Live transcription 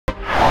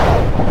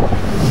Yo,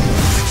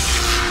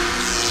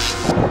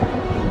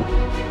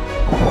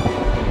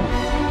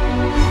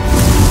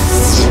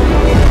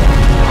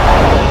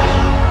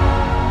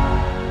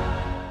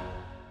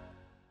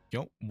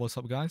 what's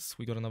up guys?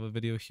 We got another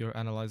video here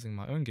analyzing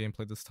my own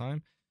gameplay this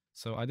time.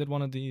 So I did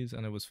one of these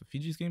and it was for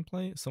Fiji's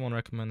gameplay. Someone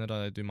recommended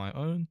I do my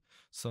own.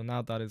 So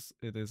now that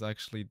it is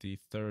actually the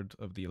 3rd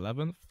of the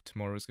 11th.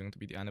 Tomorrow is going to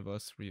be the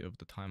anniversary of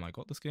the time I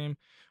got this game.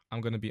 I'm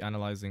going to be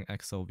analyzing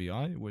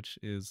XLVI, which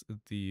is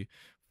the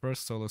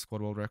first solo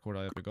squad world record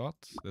I ever got.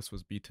 This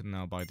was beaten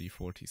now by the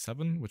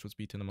 47, which was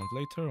beaten a month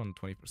later on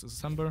the 21st of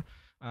December.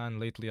 And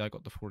lately I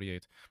got the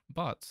 48.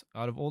 But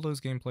out of all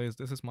those gameplays,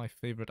 this is my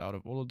favorite out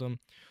of all of them,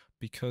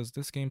 because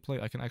this gameplay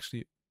I can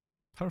actually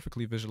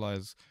perfectly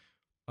visualize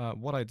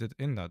what I did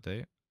in that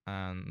day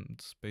and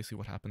basically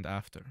what happened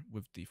after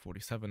with the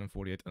 47 and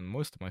 48 and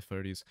most of my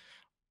 30s.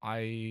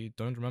 I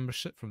don't remember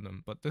shit from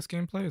them, but this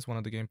gameplay is one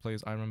of the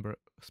gameplays I remember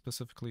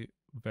specifically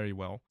very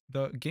well.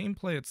 The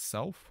gameplay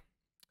itself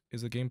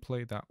is a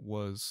gameplay that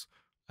was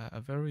a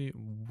very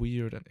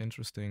weird and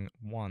interesting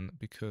one,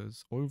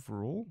 because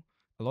overall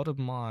a lot of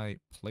my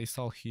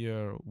playstyle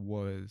here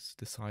was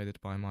decided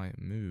by my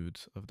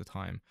mood of the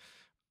time.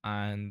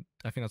 And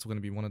I think that's going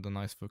to be one of the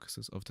nice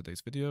focuses of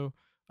today's video.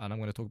 And I'm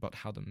going to talk about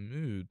how the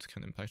mood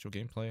can impact your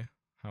gameplay,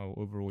 how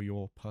overall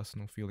your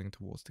personal feeling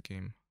towards the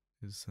game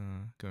is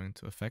going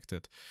to affect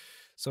it.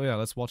 So yeah,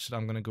 let's watch it.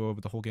 I'm going to go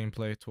over the whole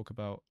gameplay, talk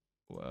about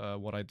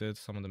what I did,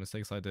 some of the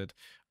mistakes I did,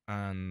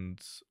 and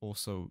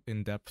also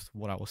in depth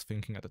what I was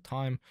thinking at the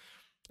time.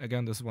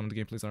 Again, this is one of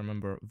the gameplays I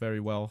remember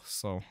very well,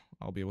 so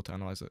I'll be able to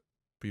analyze it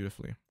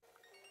beautifully.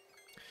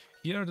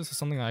 Here, this is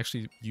something I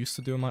actually used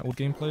to do in my old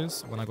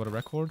gameplays when I got a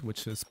record,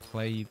 which is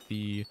play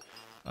the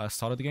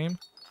start of the game.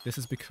 This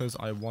is because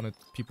I wanted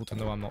people to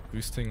know I'm not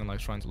boosting and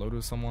like trying to load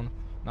with someone.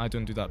 Now I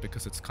don't do that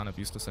because it's kind of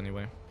useless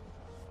anyway.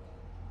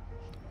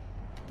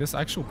 This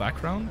actual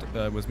background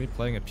was me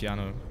playing a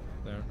piano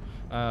there.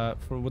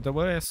 For the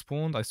way I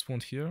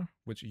spawned here,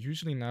 which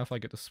usually now if I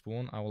get to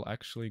spawn, I will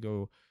actually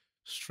go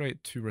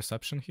straight to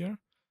reception here.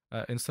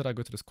 Instead I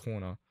go to this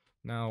corner.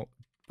 Now,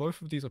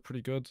 both of these are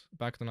pretty good.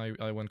 Back then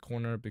I went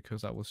corner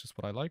because that was just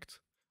what I liked.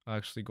 I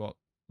actually got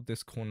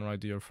this corner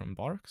idea from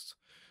Barks.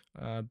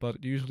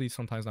 But usually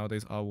sometimes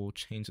nowadays I will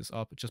change this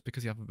up just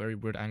because you have a very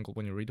weird angle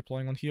when you're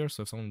redeploying on here.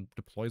 So if someone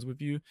deploys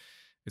with you,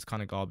 it's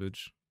kind of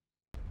garbage.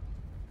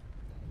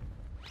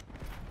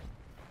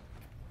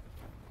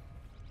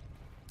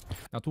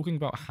 Now talking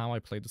about how I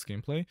played this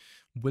gameplay,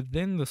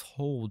 within this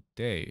whole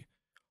day,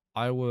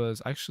 I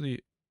was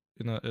actually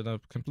in a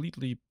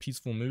completely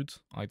peaceful mood.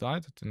 I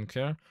died, didn't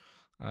care.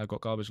 I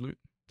got garbage loot,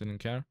 didn't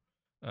care.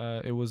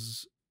 It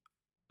was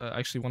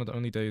actually one of the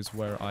only days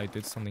where I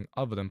did something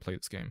other than play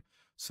this game.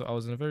 So I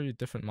was in a very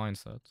different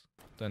mindset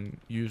than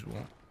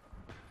usual.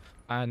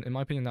 And in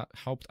my opinion, that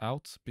helped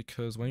out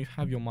because when you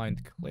have your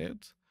mind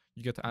cleared,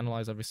 you get to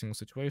analyze every single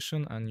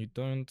situation and you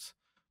don't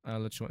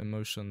let your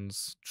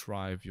emotions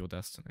drive your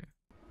destiny.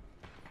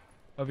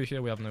 Over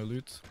here, we have no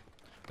loot.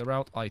 The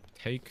route I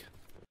take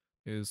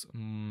is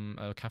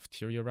a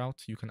cafeteria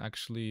route. You can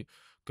actually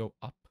go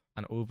up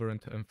and over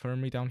into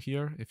infirmary down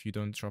here if you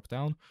don't drop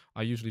down.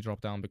 I usually drop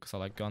down because I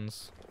like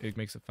guns. It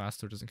makes it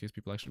faster just in case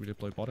people actually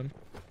redeploy bottom.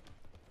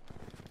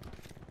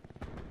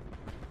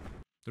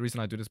 The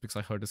reason I do this is because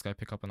I heard this guy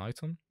pick up an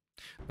item.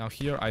 Now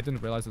here, I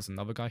didn't realize there's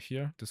another guy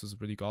here. This is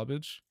really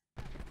garbage.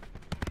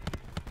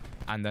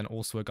 And then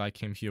also a guy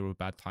came here with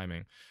bad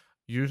timing.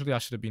 Usually I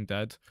should have been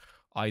dead.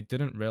 I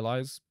didn't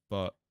realize,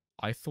 but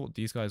I thought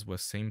these guys were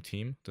same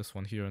team. This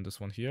one here and this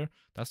one here.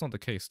 That's not the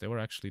case. They were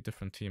actually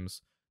different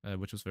teams,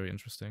 which was very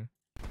interesting.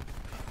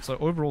 So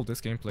overall, this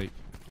gameplay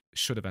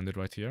should have ended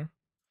right here.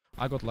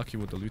 I got lucky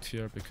with the loot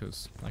here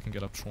because I can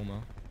get up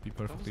trauma, be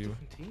perfectly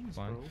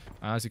fine.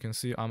 As you can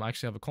see, I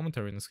actually have a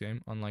commentary in this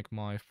game, unlike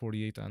my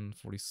 48 and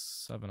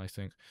 47, I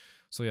think.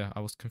 So yeah, I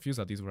was confused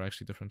that these were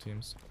actually different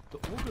teams. The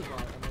older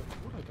guy and the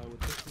older guy were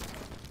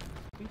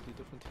completely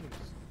different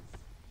teams.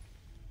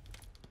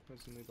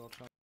 Presently, I'll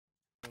try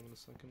in a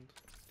second.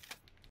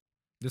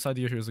 This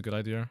idea here is a good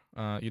idea.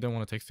 You don't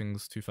want to take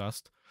things too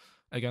fast.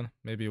 Again,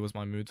 maybe it was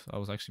my mood. I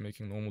was actually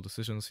making normal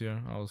decisions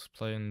here. I was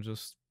playing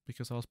just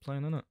because I was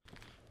playing in it.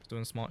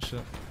 Doing smart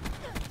shit.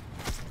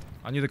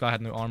 I knew the guy had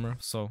no armor,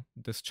 so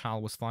this chow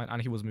was fine,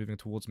 and he was moving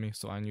towards me,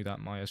 so I knew that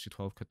my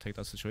SG-12 could take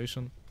that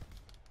situation.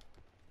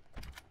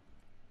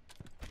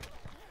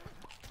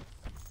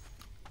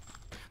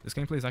 This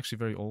gameplay is actually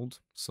very old,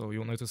 so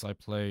you'll notice I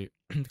play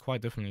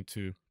quite differently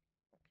to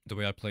the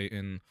way I play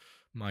in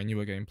my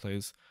newer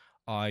gameplays.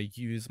 I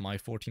use my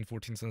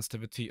 1414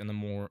 sensitivity in a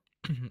more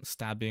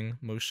stabbing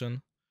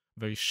motion,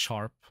 very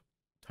sharp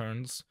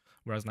turns.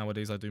 Whereas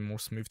nowadays I do more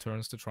smooth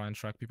turns to try and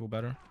track people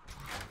better.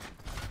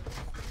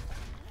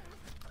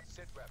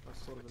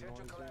 That's sort of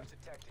annoying. Like,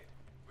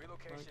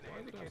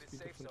 why did I have to be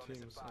different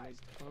teams and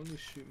they only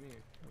shoot me?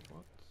 Like,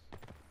 what?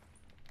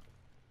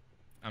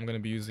 I'm gonna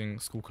be using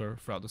Skulker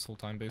throughout this whole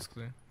time,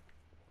 basically.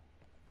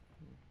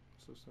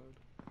 So sad.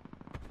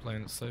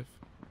 Playing it safe.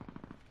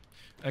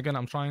 Again,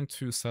 I'm trying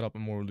to set up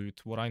more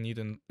loot. What I need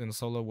in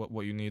solo,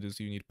 what you need is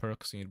you need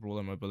perks, you need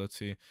brawler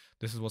mobility.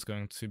 This is what's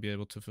going to be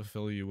able to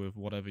fulfill you with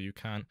whatever you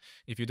can.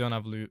 If you don't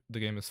have loot, the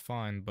game is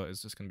fine, but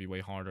it's just going to be way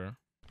harder.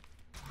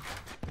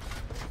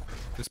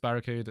 This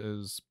barricade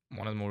is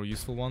one of the more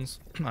useful ones,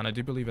 and I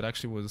do believe it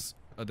actually was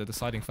the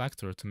deciding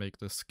factor to make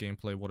this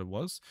gameplay what it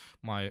was.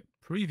 My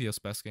previous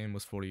best game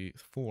was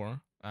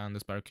 44, and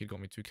this barricade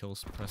got me 2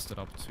 kills, pressed it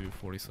up to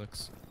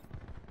 46.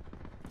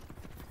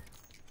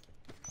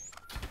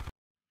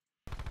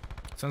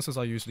 Sensors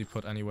I usually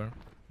put anywhere.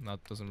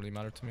 That doesn't really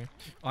matter to me.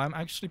 I'm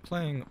actually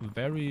playing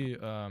very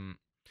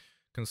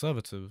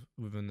conservative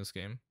within this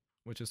game,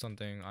 which is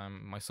something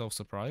I'm myself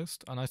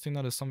surprised, and I think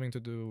that is something to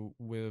do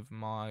with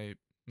my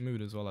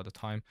mood as well at the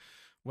time,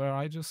 where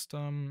I just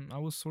I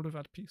was sort of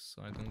at peace.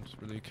 I didn't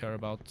really care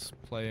about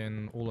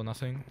playing all or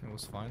nothing. It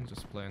was fine,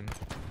 just playing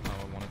how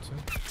I wanted to.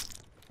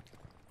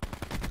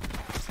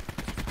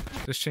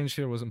 This change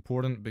here was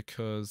important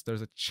because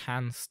there's a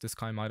chance this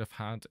guy might have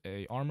had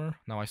a armor.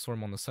 Now I saw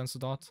him on the sensor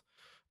dot.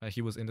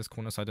 He was in this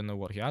corner, so I didn't know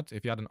what he had.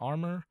 If he had an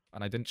armor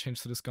and I didn't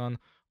change to this gun,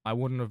 I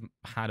wouldn't have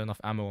had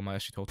enough ammo on my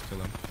SG-12 to kill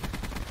him.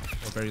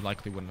 Or very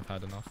likely wouldn't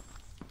have had enough.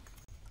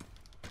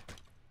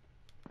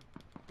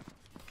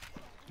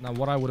 Now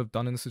what I would have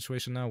done in this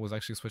situation now was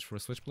actually switch for a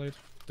switchblade.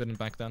 Didn't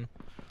back then.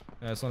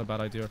 It's not a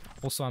bad idea.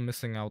 Also, I'm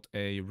missing out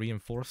a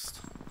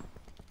reinforced,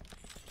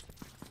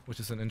 which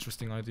is an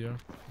interesting idea.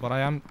 But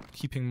I am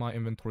keeping my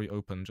inventory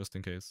open just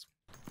in case.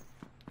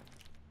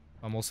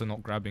 I'm also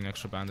not grabbing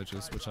extra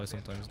bandages, which I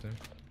sometimes do.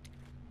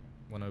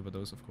 When over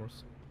those, of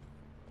course.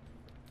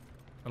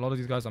 A lot of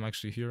these guys I'm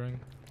actually hearing.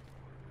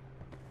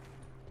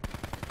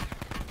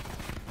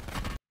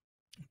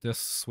 This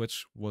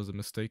switch was a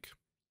mistake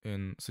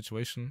in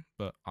situation,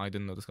 but I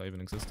didn't know this guy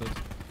even existed.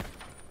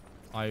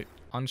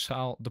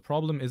 The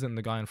problem isn't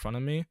the guy in front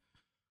of me.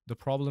 The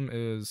problem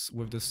is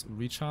with this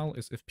rechow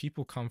is if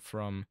people come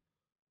from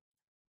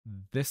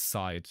this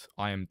side,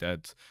 I am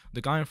dead.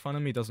 The guy in front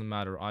of me doesn't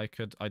matter. I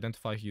could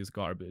identify he is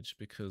garbage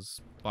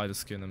because by the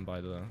skin and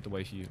by the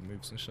way he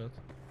moves and shit.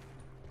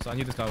 So I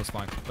knew this guy was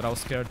fine, but I was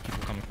scared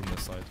people coming from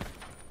this side.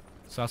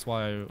 So that's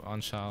why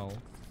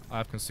I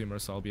have consumer,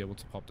 so I'll be able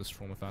to pop this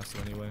trauma faster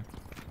anyway.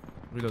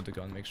 Reload the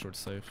gun, make sure it's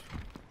safe.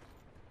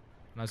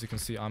 And as you can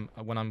see,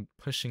 when I'm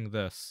pushing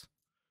this,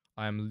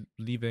 I am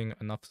leaving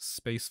enough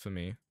space for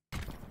me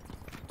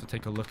to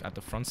take a look at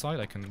the front side.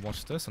 I can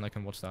watch this and I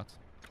can watch that.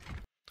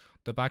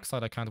 The back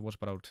side I can't watch,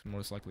 but I would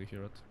most likely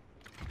hear it.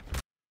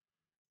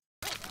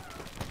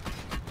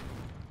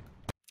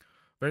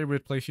 Very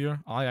weird play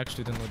here. I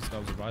actually didn't know this guy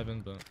was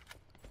arriving, but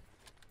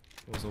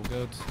it was all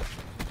good.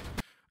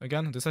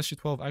 Again, this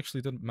SG-12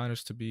 actually did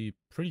manage to be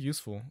pretty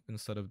useful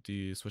instead of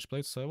the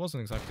switchblade, so it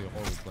wasn't exactly a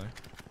horrible play.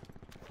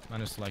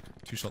 Managed to like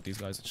two-shot these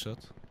guys at shit.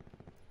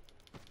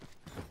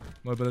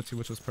 Mobility,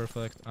 which was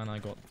perfect, and I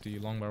got the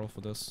long barrel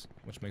for this,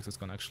 which makes this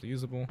gun actually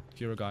usable.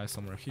 Here a guy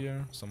somewhere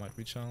here, so I might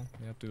reach out.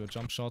 Yeah, do a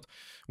jump shot,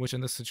 which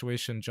in this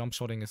situation, jump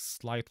shotting is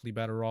slightly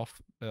better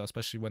off,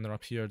 especially when they're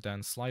up here,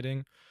 than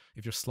sliding.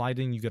 If you're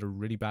sliding, you get a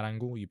really bad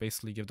angle. You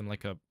basically give them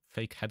like a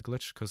fake head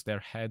glitch, because their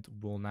head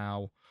will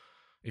now,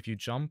 if you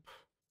jump,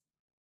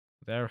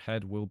 their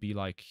head will be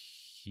like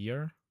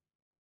here.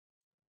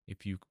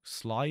 If you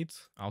slide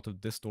out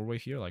of this doorway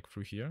here, like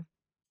through here,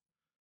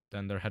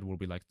 then their head will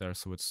be like there,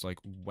 so it's like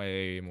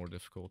way more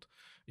difficult.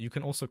 You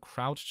can also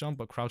crouch jump,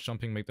 but crouch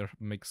jumping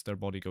makes their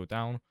body go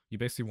down. You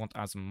basically want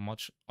as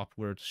much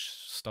upward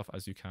stuff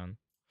as you can.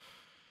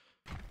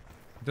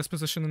 This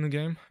position in the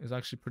game is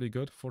actually pretty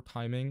good for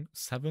timing.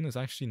 7 is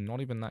actually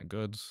not even that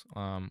good.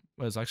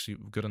 It's actually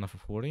good enough for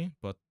 40,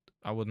 but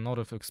I would not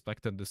have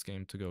expected this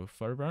game to go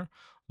further.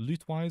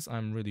 Loot-wise,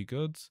 I'm really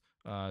good.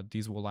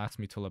 These will last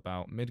me till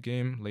about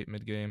mid-game, late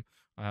mid-game.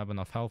 I have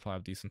enough health, I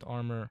have decent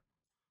armor.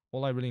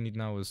 All I really need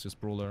now is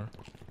just brawler.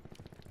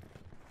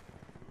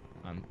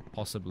 And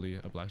possibly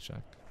a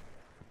blackjack.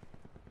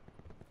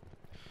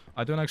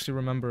 I don't actually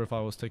remember if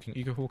I was taking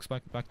Eco Hawks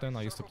back then.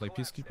 I used to play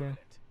Peacekeeper.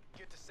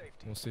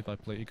 We'll see if I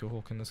play Eco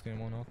Hawk in this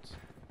game or not.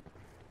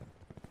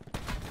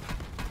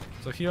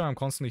 So here I'm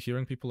constantly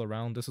hearing people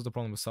around. This is the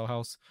problem with Cell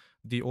House.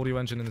 The audio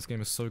engine in this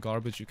game is so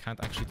garbage, you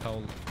can't actually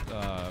tell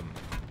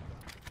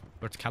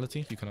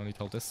verticality. You can only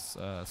tell this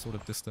sort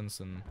of distance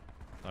and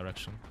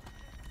direction.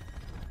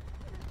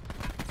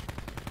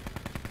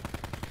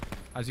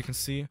 As you can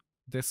see,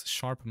 this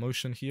sharp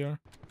motion here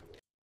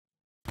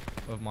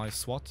of my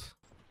SWAT,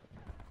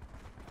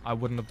 I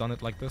wouldn't have done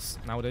it like this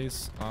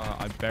nowadays.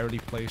 I barely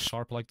play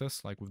sharp like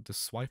this, like with this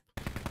swipe.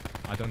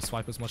 I don't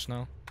swipe as much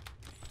now.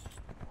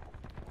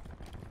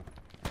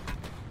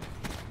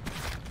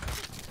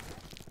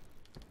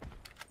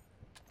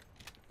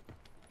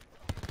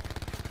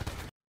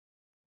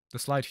 The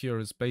slide here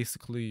is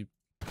basically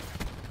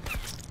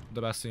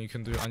the best thing you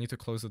can do. I need to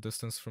close the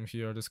distance from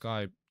here. This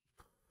guy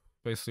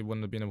basically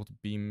wouldn't have been able to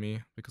beam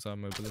me because I have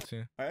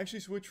mobility. I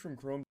actually switched from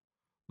Chrome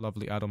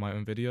Lovely ad on my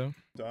own video.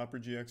 to Opera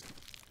GX.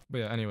 But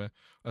yeah, anyway.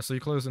 So you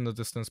close in the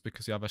distance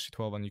because you have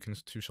SG-12 and you can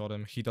two-shot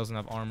him. He doesn't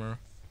have armor,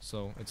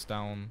 so it's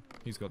down.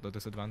 He's got the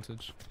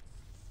disadvantage.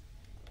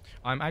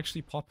 I'm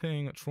actually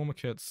popping trauma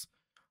kits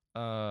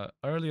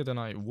earlier than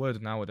I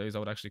would nowadays. I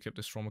would actually keep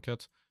this trauma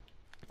kit.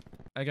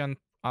 Again,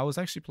 I was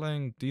actually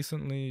playing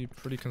decently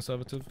pretty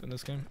conservative in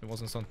this game. It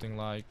wasn't something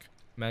like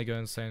mega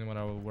insane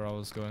where I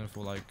was going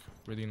for like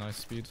really nice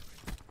speed.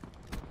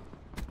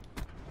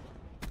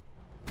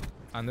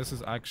 And this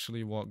is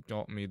actually what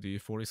got me the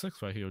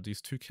 46 right here, these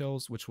 2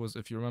 kills, which was,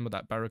 if you remember,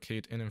 that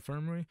barricade in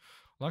infirmary.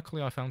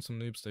 Luckily, I found some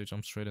noobs, they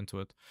jumped straight into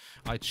it.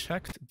 I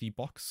checked the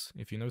box,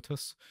 if you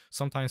notice.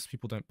 Sometimes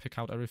people don't pick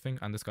out everything,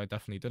 and this guy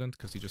definitely didn't,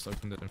 because he just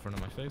opened it in front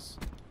of my face.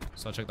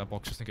 So I checked that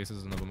box just in case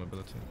there's another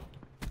mobility.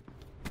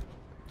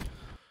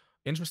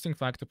 Interesting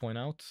fact to point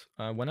out,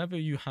 whenever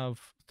you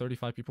have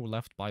 35 people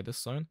left by this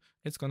zone,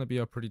 it's going to be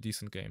a pretty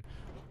decent game.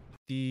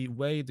 The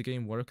way the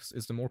game works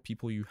is the more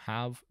people you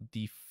have,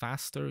 the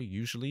faster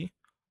usually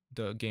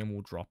the game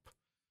will drop.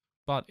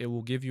 But it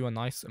will give you a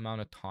nice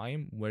amount of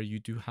time where you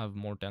do have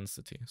more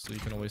density, so you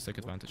can always take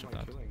advantage of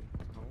that.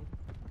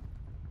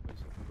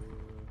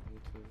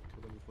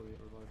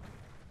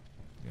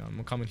 Yeah,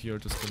 I'm coming here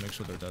just to make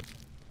sure they're dead.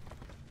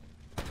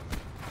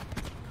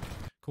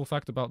 Cool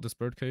fact about this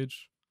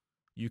birdcage,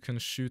 you can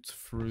shoot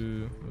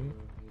through...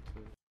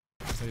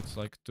 I hate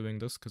like doing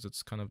this because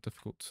it's kind of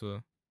difficult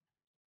to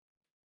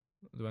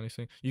do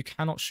anything. You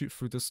cannot shoot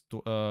through this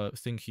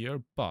thing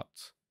here,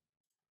 but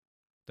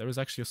there is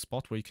actually a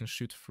spot where you can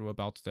shoot through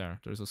about there.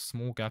 There's a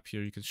small gap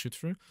here you can shoot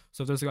through.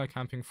 So if there's a guy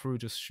camping through,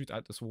 just shoot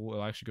at this wall,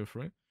 it'll actually go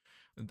through.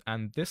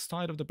 And this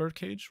side of the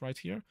birdcage right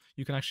here,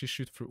 you can actually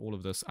shoot through all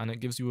of this, and it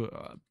gives you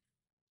a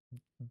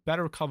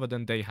better cover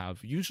than they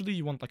have. Usually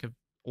you want like a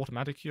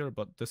automatic here,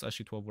 but this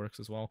SG-12 works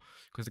as well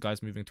because the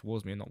guy's moving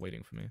towards me and not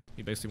waiting for me.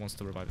 He basically wants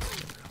to revive his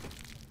teammate.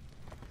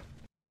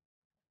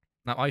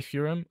 Now I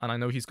hear him and I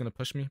know he's gonna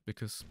push me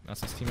because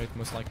that's his teammate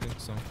most likely,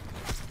 so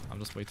I'm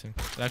just waiting.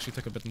 It actually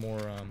took a bit more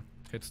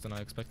hits than I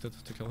expected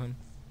to kill him.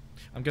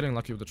 I'm getting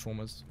lucky with the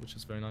traumas, which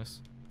is very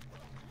nice.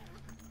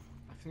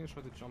 I think I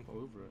tried to jump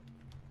over it.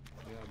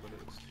 Yeah, but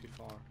it was too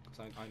far because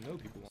I know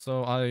people want.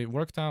 So I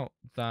worked out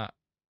that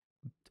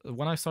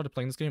when I started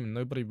playing this game,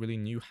 nobody really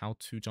knew how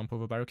to jump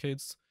over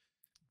barricades.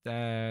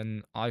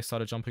 Then I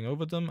started jumping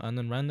over them, and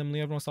then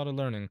randomly everyone started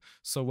learning.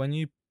 So when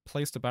you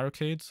place the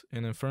barricade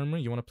in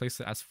infirmary, you want to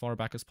place it as far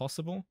back as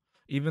possible.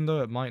 Even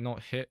though it might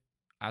not hit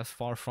as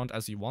far front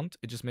as you want,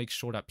 it just makes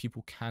sure that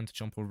people can't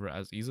jump over it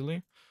as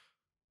easily.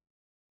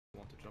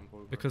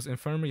 Because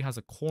infirmary has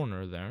a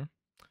corner there,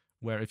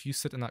 where if you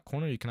sit in that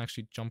corner, you can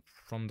actually jump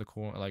from the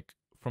corner, like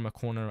from a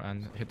corner,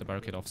 and hit the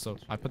barricade off. So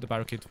I put the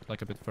barricade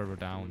like a bit further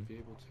down.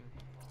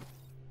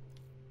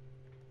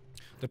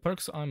 The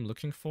perks I'm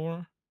looking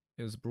for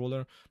is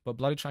Brawler, but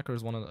Bloody Tracker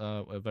is one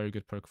of a very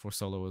good perk for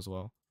solo as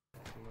well.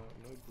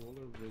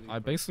 I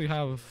basically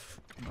have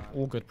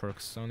all good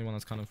perks. The only one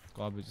that's kind of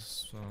garbage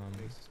is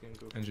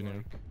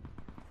Engineer.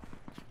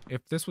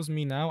 If this was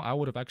me now, I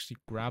would have actually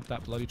grabbed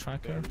that Bloody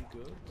Tracker.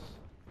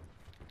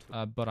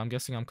 But I'm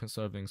guessing I'm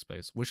conserving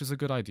space, which is a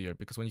good idea,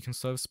 because when you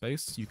conserve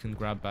space, you can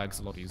grab bags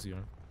a lot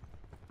easier.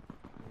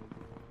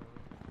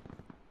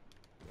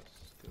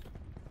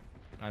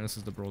 And this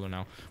is the Brawler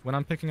now. When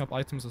I'm picking up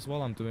items as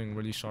well, I'm doing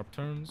really sharp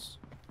turns.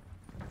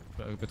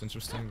 But a bit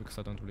interesting, because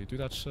I don't really do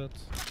that shit.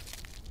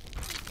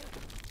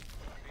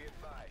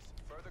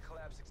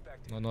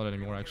 No, not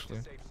anymore,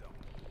 actually.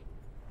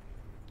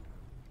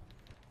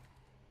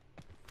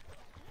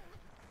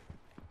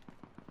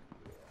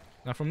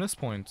 Now from this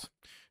point,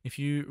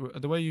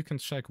 the way you can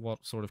check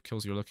what sort of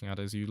kills you're looking at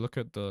is you look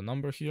at the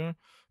number here.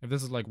 If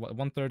this is like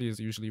 130 is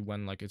usually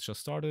when like it's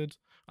just started,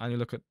 and you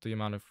look at the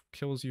amount of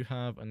kills you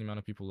have and the amount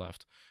of people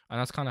left. And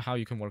that's kind of how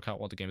you can work out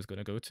what the game is going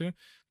to go to.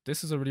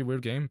 This is a really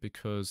weird game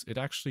because it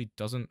actually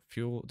doesn't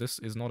feel, this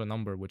is not a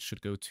number which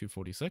should go to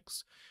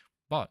 46,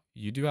 but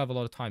you do have a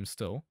lot of time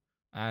still,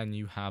 and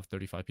you have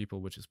 35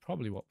 people, which is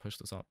probably what pushed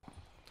this up.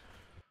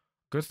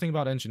 Good thing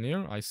about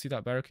Engineer, I see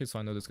that barricade, so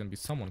I know there's going to be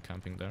someone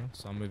camping there,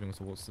 so I'm moving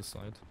towards this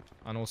side.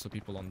 And also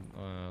people on,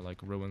 like,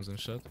 ruins and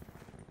shit.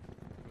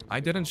 I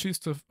didn't choose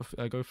to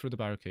go through the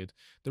barricade.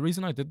 The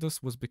reason I did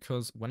this was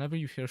because whenever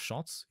you hear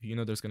shots, you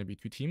know there's going to be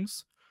 2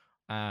 teams.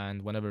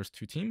 And whenever there's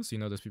 2 teams, you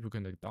know there's people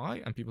going to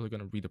die and people are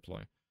going to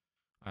redeploy.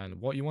 And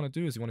what you want to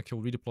do is you want to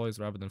kill redeploys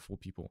rather than 4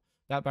 people.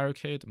 That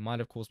barricade might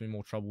have caused me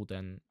more trouble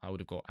than I would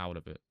have got out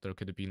of it. There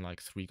could have been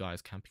like 3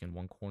 guys camping in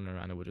one corner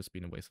and it would have just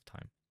been a waste of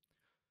time.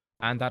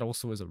 And that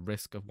also is a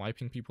risk of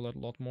wiping people out a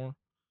lot more,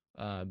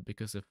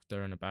 because if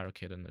they're in a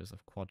barricade and there's a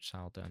quad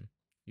child, then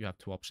you have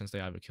 2 options. They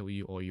either kill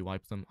you or you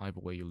wipe them. Either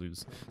way, you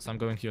lose. So I'm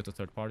going here to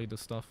third party this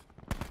stuff.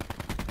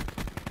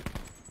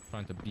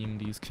 Trying to beam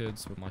these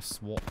kids with my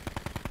SWAT.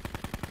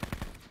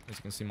 As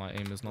you can see, my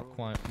aim is not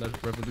quite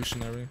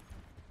revolutionary.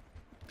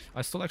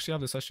 I still actually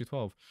have this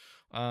SG-12,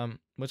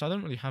 which I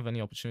don't really have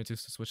any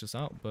opportunities to switch this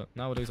out, but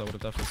nowadays I would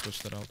have definitely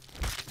switched it out.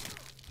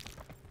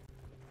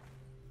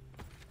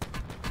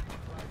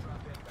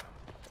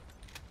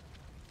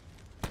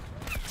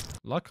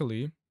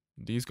 Luckily,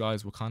 these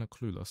guys were kind of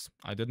clueless.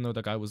 I didn't know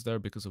that guy was there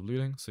because of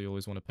looting, so you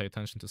always want to pay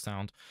attention to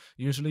sound.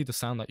 Usually the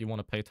sound that you want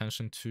to pay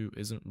attention to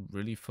isn't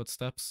really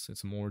footsteps,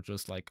 it's more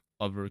just like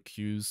other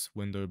cues,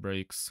 window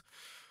breaks,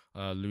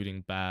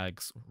 looting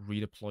bags,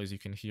 redeploys you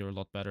can hear a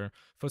lot better.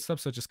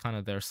 Footsteps are just kind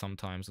of there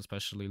sometimes,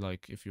 especially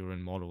like if you're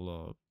in model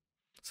or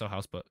cell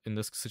house, but in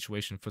this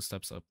situation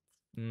footsteps are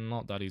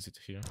not that easy to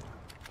hear.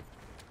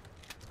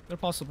 They're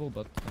possible,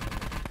 but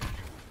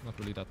not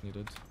really that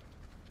needed.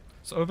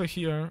 So over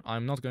here,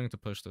 I'm not going to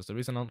push this. The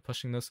reason I'm not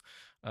pushing this,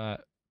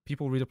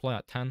 people redeploy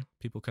at 10.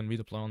 People can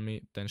redeploy on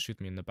me, then shoot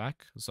me in the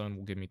back. Zone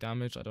will give me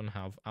damage. I don't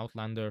have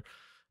Outlander,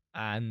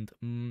 and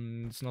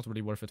it's not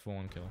really worth it for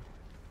one kill.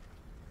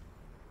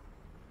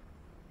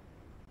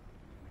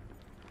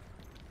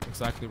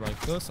 Exactly right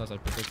this, as I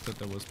predicted,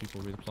 there was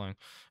people redeploying.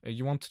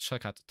 You want to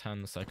check at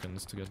 10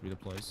 seconds to get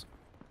redeploys.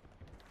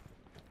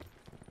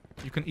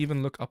 You can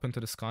even look up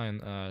into the sky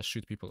and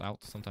shoot people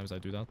out. Sometimes I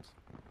do that.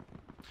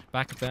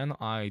 Back then,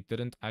 I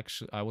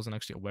wasn't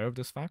actually aware of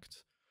this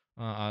fact.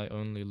 I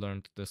only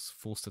learned this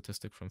full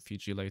statistic from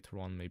Fiji later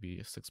on,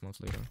 maybe 6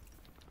 months later.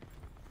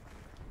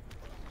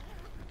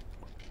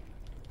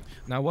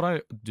 Now, what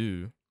I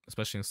do,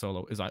 especially in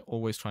solo, is I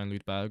always try and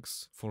loot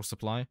bags for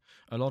supply.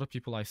 A lot of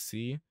people I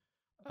see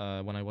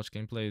when I watch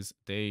gameplays,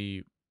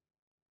 they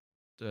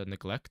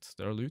neglect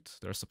their loot,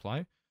 their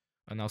supply.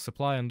 And now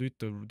supply and loot,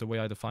 the way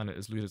I define it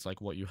is loot is like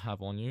what you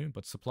have on you,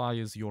 but supply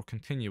is your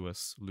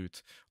continuous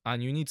loot.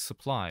 And you need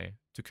supply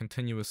to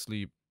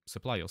continuously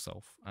supply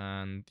yourself,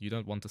 and you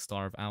don't want to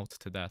starve out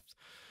to death.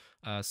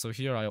 So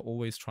here I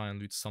always try and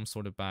loot some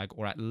sort of bag,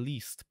 or at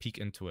least peek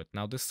into it.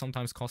 Now this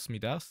sometimes costs me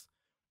death,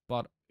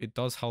 but it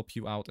does help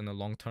you out in the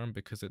long term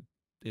because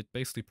it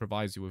basically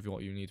provides you with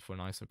what you need for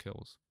nicer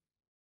kills.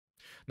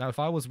 Now, if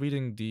I was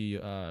reading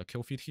the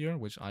kill feed here,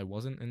 which I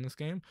wasn't in this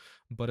game,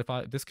 but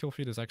this kill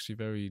feed is actually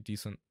very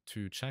decent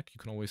to check. You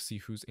can always see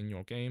who's in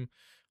your game.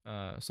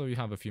 So you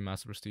have a few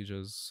master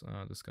prestiges,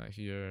 this guy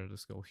here,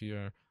 this girl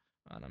here,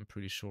 and I'm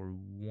pretty sure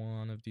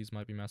one of these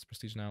might be master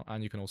prestige now.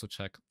 And you can also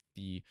check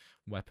the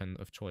weapon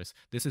of choice.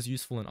 This is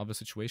useful in other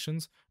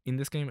situations. In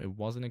this game, it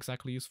wasn't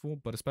exactly useful,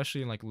 but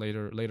especially in like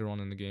later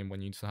on in the game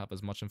when you need to have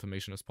as much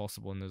information as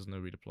possible and there's no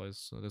redeploys,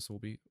 so this will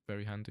be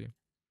very handy.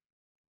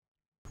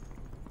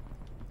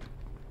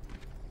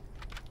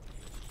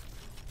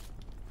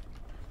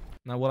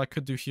 Now what I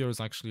could do here is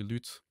actually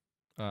loot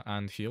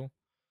and heal,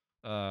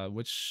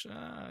 which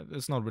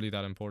is not really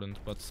that important,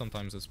 but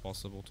sometimes it's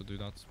possible to do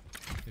that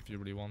if you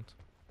really want.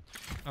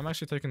 I'm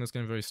actually taking this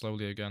game very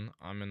slowly again.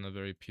 I'm in a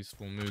very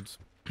peaceful mood,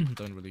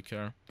 don't really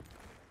care.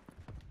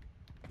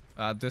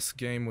 This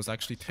game was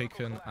actually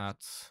taken at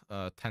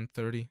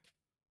 10:30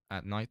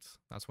 at night.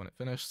 That's when it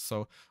finished.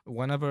 So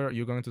whenever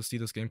you're going to see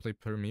this gameplay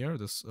premiere,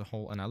 this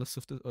whole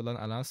analysis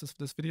of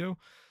this video,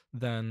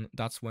 then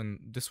that's when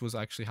this was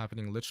actually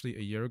happening literally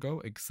a year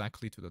ago,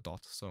 exactly to the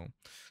dot. So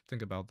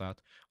think about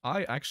that.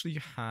 I actually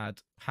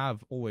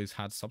have always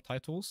had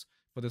subtitles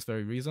for this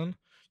very reason.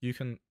 You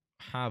can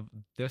have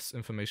this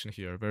information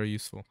here, very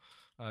useful.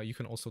 You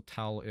can also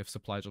tell if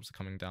supply drops are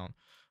coming down.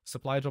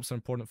 Supply drops are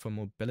important for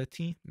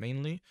mobility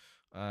mainly.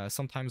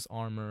 Sometimes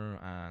armor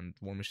and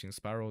War Machine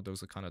Sparrow,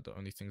 those are kind of the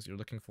only things you're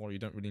looking for. You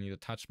don't really need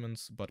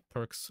attachments, but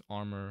perks,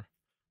 armor,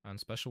 and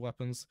special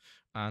weapons.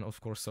 And of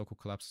course, Circle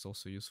Collapse is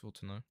also useful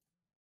to know.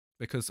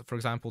 Because, for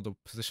example, the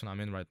position I'm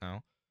in right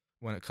now,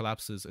 when it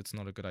collapses, it's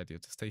not a good idea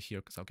to stay here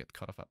because I'll get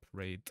cut off at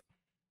parade.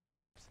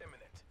 It's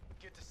imminent.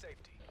 Get to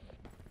safety.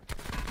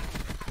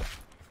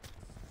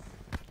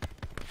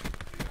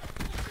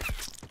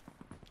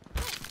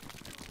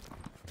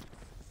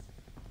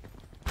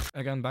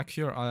 Again, back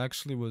here, I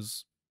actually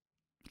was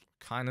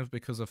kind of,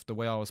 because of the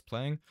way I was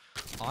playing,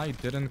 I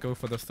didn't go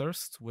for the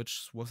thirst,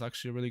 which was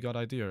actually a really good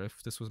idea.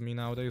 If this was me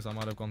nowadays, I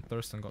might have gone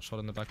thirst and got shot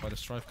in the back by the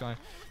strife guy.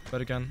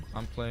 But again,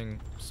 I'm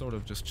playing sort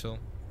of just chill.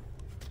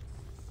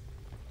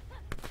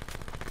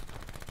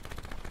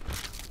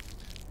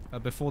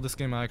 Before this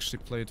game, I actually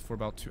played for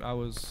about 2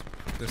 hours.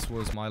 This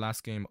was my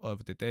last game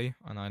of the day,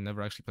 and I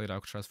never actually played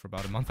Alcatraz for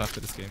about a month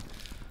after this game.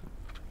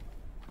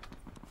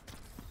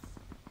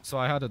 So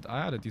I had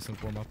a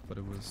decent warm-up, but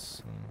it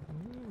was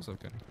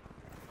okay.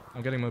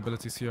 I'm getting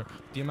mobilities here.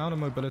 The amount of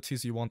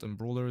mobilities you want in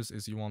brawlers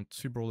is you want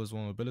 2 brawlers,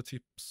 1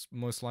 mobility,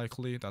 most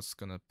likely. That's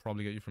gonna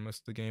probably get you for most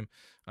of the game.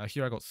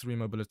 Here I got 3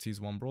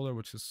 mobilities, 1 brawler,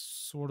 which is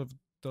sort of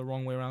the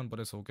wrong way around, but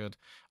it's all good.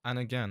 And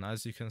again,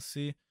 as you can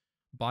see,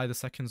 by the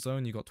second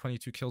zone, you got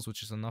 22 kills,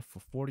 which is enough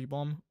for 40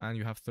 bomb, and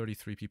you have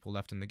 33 people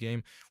left in the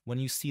game. When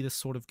you see this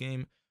sort of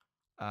game,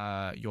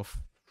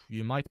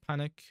 you might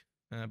panic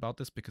about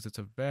this because it's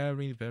a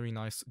very, very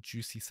nice,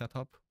 juicy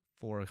setup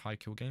for a high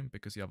kill game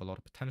because you have a lot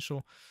of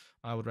potential.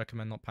 I would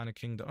recommend not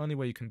panicking. The only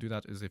way you can do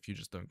that is if you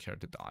just don't care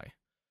to die.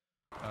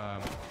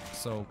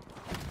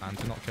 And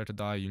to not care to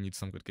die, you need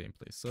some good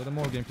gameplay. So the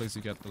more gameplays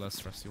you get, the less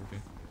stress you'll be.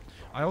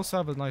 I also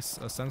have a nice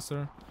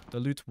sensor. The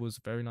loot was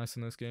very nice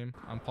in this game.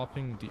 I'm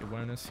popping the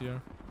awareness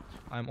here.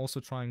 I'm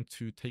also trying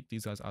to take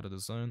these guys out of the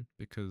zone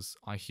because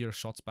I hear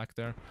shots back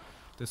there.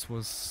 This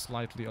was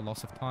slightly a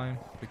loss of time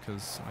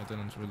because I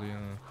didn't really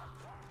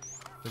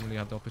Didn't really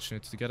have the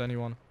opportunity to get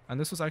anyone. And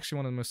this was actually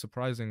one of the most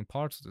surprising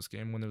parts of this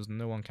game when there was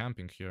no one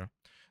camping here.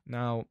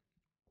 Now,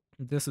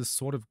 this is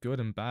sort of good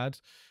and bad,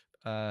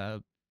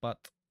 but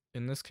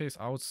in this case,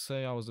 I would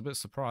say I was a bit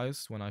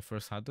surprised when I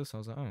first had this. I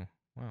was like, oh,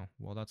 wow,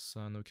 well, that's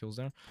no kills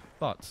there.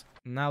 But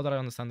now that I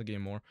understand the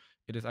game more,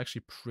 it is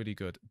actually pretty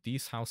good.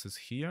 These houses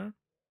here,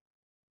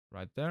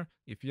 right there,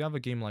 if you have a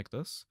game like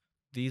this,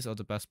 these are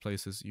the best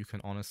places you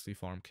can honestly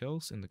farm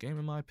kills in the game,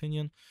 in my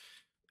opinion.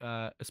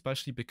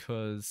 Especially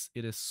because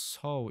it is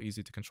so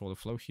easy to control the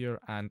flow here,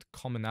 and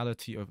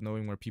commonality of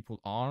knowing where people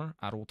are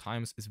at all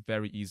times is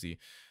very easy.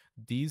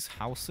 These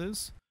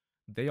houses,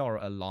 they are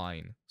a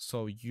line,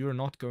 so you're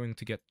not going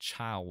to get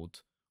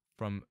chowed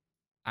from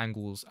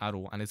angles at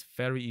all, and it's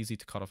very easy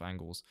to cut off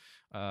angles.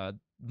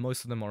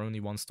 Most of them are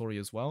only one story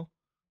as well,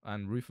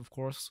 and roof, of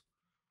course,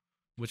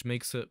 which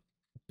makes it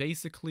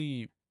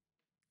basically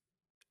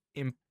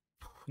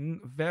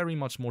very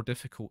much more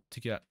difficult to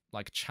get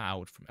like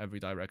chowed from every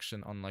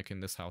direction, unlike in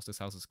this house. This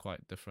house is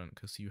quite different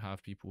because you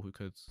have people who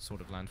could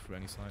sort of land through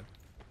any side.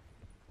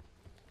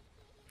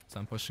 So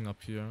I'm pushing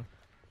up here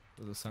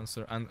with a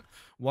sensor, and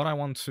what I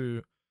want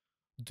to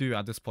do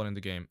at this point in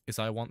the game is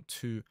I want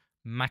to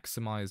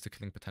maximize the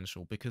killing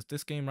potential, because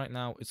this game right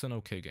now, it's an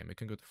okay game. It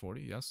can go to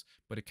 40, yes,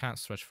 but it can't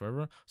stretch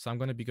forever. So I'm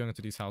going to be going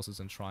into these houses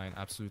and try and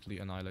absolutely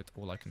annihilate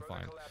all I can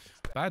find.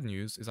 Bad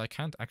news is I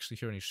can't actually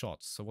hear any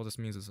shots. So what this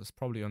means is there's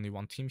probably only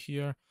one team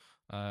here.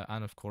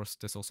 And of course,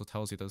 this also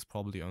tells you there's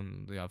probably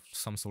only have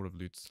some sort of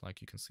loot,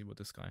 like you can see with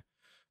this guy.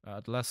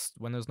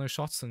 When there's no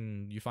shots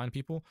and you find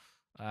people,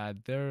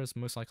 there's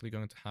most likely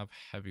going to have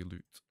heavy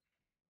loot.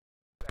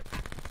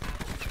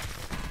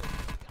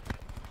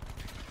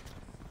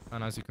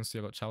 And as you can see,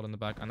 I got chowed in the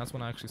back, and that's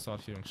when I actually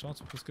started hearing shots,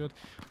 which was good.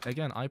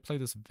 Again, I play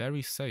this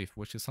very safe,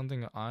 which is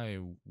something I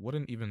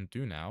wouldn't even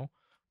do now,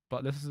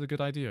 but this is a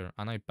good idea,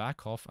 and I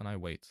back off and I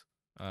wait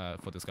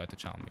for this guy to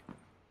chow me.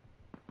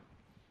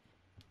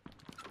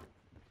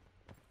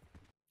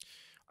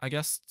 I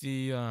guess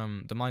the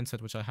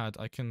mindset which I had,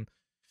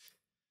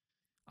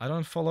 I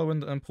don't follow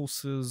in the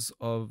impulses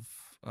of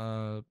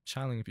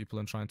challenging people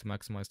and trying to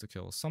maximize the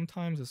kills.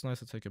 Sometimes it's nice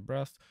to take a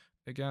breath.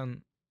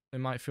 Again, it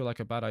might feel like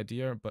a bad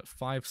idea, but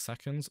 5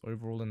 seconds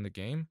overall in the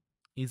game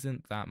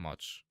isn't that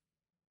much.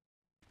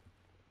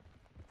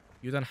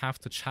 You don't have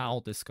to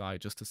chow this guy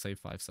just to save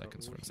 5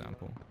 seconds, for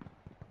example.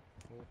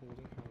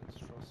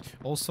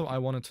 Also, I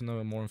wanted to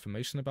know more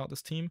information about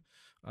this team.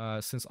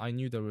 Since I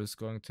knew there was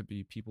going to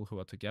be people who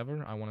are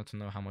together, I wanted to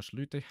know how much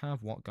loot they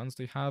have, what guns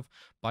they have.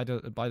 By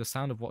the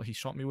sound of what he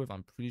shot me with,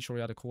 I'm pretty sure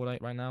he had a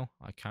cordite right now.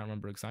 I can't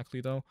remember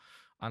exactly though.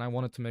 And I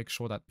wanted to make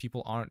sure that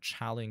people aren't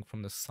chowing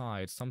from the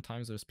side.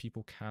 Sometimes there's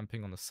people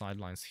camping on the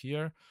sidelines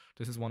here.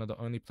 This is one of the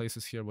only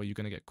places here where you're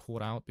going to get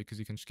caught out because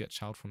you can just get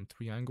chowed from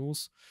 3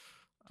 angles.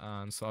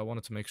 And so I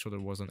wanted to make sure there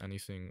wasn't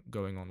anything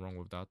going on wrong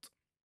with that.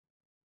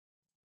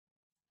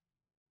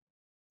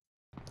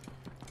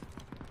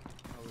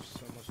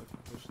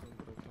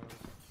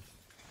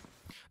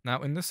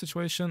 Now, in this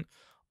situation,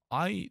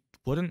 I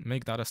wouldn't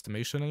make that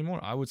estimation anymore.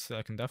 I would say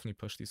I can definitely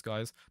push these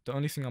guys. The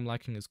only thing I'm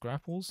lacking is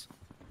grapples.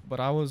 But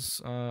I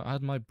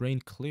had my brain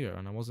clear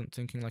and I wasn't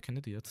thinking like an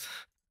idiot.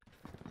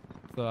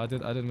 So I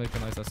did make a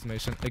nice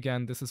estimation.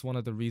 Again, this is one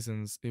of the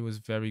reasons it was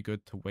very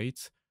good to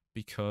wait,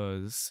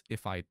 because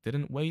if I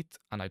didn't wait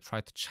and I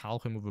tried to chow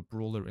him with a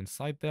brawler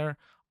inside there,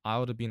 I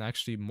would have been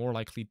actually more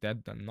likely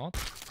dead than not.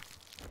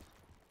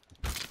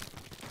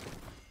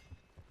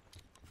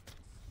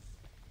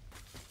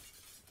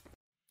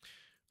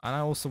 And I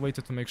also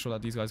waited to make sure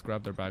that these guys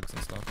grabbed their bags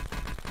and stuff,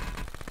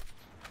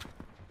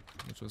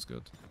 which was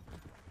good.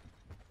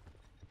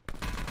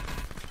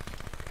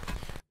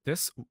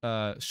 This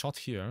shot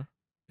here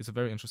is a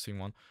very interesting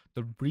one.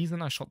 The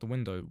reason I shot the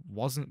window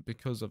wasn't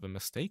because of a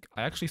mistake.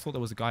 I actually thought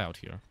there was a guy out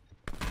here.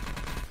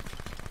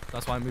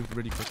 That's why I moved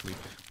really quickly.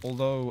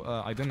 Although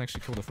I didn't actually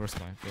kill the first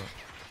guy, but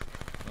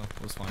well,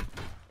 it was fine.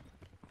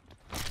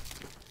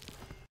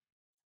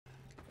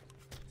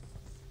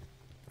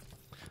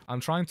 I'm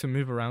trying to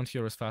move around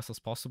here as fast as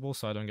possible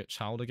so I don't get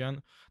chowed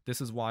again.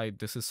 This is why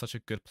this is such a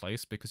good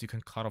place, because you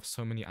can cut off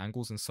so many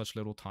angles in such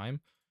little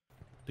time.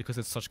 Because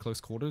it's such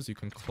close quarters, you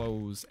can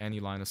close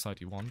any line of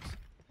sight you want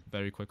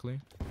very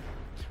quickly.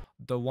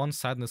 The one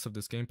sadness of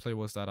this gameplay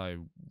was that I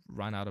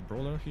ran out of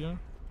brawler here,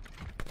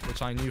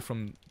 which I knew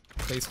from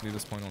basically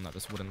this point on that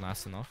this wouldn't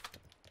last enough.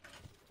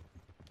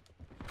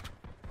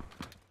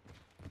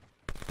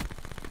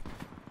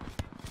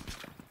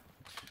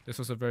 This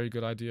was a very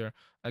good idea.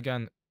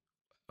 Again,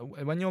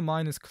 when your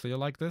mind is clear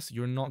like this,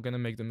 you're not going to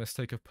make the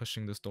mistake of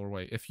pushing this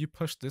doorway. If you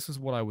push, this is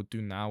what I would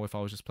do now if I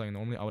was just playing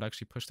normally. I would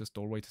actually push this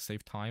doorway to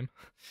save time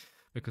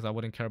because I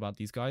wouldn't care about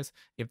these guys.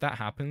 If that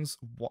happens,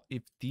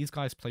 if these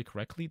guys play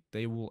correctly,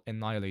 they will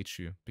annihilate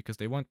you because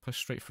they won't push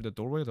straight through the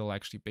doorway. They'll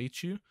actually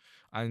bait you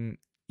and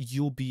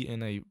you'll be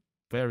in a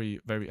very,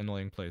 very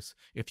annoying place.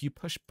 If you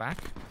push back,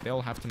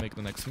 they'll have to make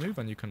the next move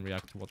and you can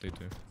react to what they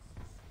do.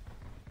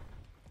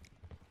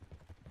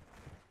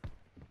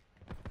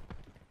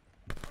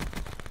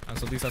 And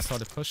so these guys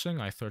started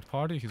pushing. I third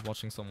party. He's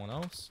watching someone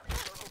else.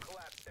 Circle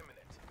collapse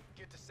imminent.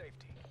 Get to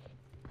safety.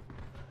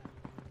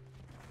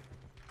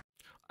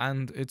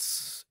 And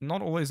it's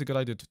not always a good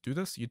idea to do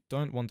this. You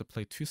don't want to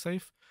play too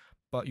safe,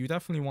 but you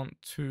definitely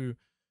want to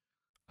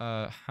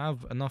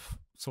have enough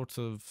sort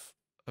of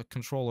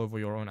control over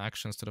your own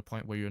actions to the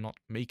point where you're not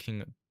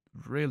making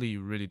really,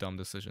 really dumb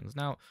decisions.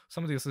 Now,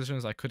 some of the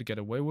decisions I could get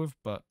away with,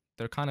 but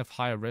they're kind of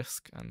high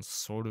risk and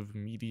sort of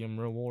medium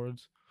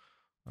reward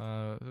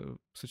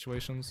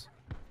situations.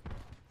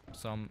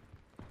 So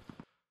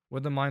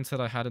with the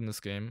mindset I had in this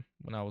game,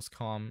 when I was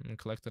calm and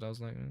collected, I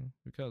was like,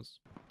 who cares?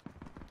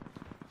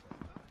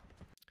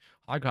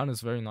 High ground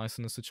is very nice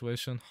in this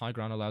situation. High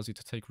ground allows you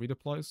to take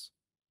redeploys,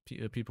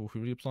 people who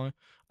redeploy,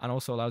 and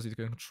also allows you to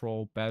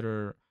control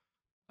better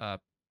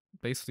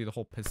basically the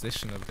whole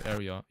position of the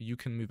area. You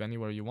can move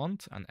anywhere you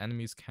want, and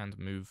enemies can't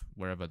move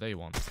wherever they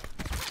want.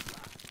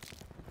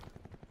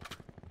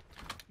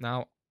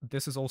 Now,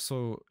 this is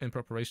also in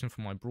preparation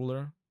for my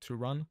brawler to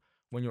run.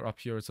 When you're up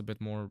here, it's a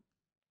bit more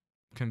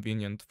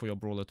convenient for your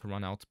brawler to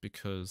run out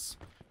because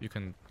you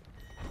don't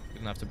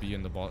have to be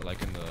in the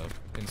like in the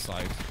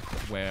inside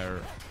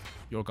where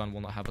your gun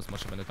will not have as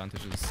much of an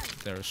advantage as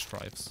their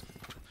stripes.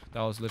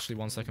 That was literally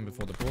 1 second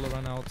before the brawler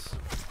ran out.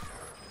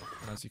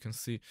 And as you can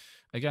see,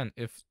 again,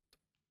 if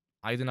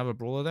I didn't have a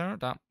brawler there,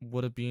 that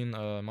would have been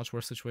a much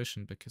worse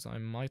situation because I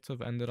might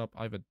have ended up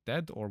either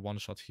dead or one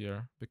shot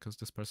here because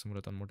this person would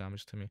have done more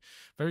damage to me.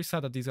 Very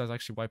sad that these guys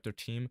actually wiped their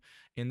team.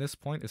 In this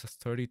point, it's a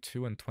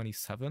 32 and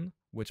 27,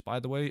 which,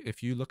 by the way,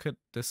 if you look at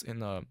this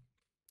in a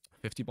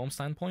 50 bomb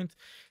standpoint,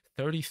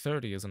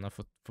 30-30 is enough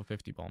for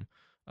 50 bomb.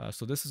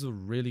 So this is a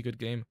really good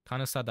game.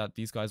 Kind of sad that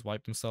these guys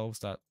wiped themselves.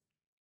 That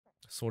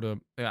sort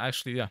of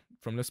actually, yeah,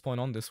 from this point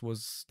on, this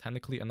was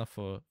technically enough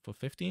for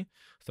 50.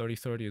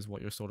 30-30 is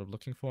what you're sort of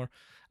looking for.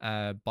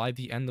 By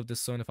the end of this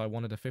zone, if I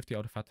wanted a 50, I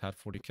would have had to have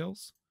 40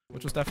 kills,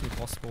 which was definitely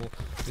possible.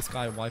 This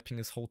guy wiping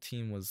his whole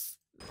team was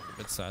a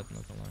bit sad,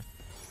 not gonna lie.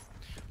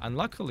 And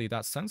luckily,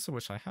 that sensor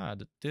which I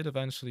had did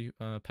eventually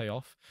pay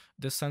off.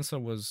 This sensor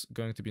was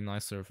going to be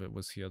nicer if it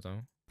was here,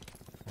 though,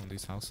 on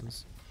these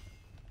houses.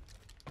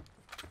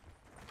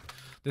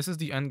 This is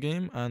the end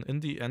game, and in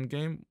the end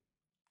game,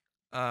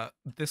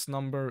 this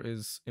number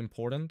is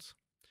important,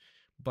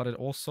 but it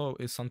also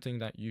is something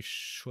that you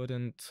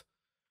shouldn't.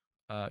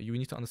 You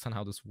need to understand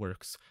how this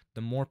works. The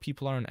more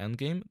people are in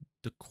endgame,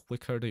 the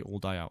quicker they all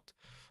die out.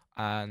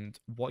 And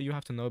what you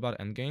have to know about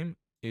endgame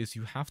is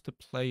you have to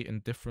play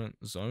in different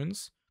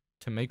zones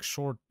to make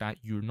sure that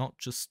you're not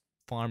just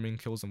farming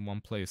kills in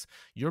one place.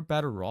 You're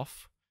better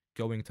off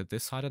going to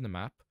this side of the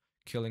map,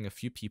 killing a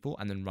few people,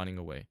 and then running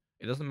away.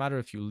 It doesn't matter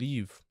if you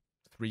leave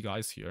 3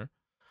 guys here.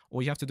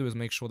 All you have to do is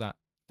make sure that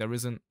there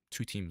isn't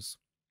 2 teams.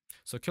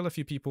 So kill a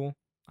few people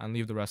and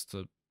leave the rest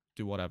to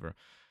do whatever.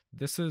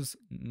 This is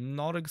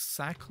not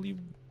exactly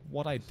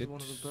what I did. One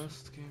of the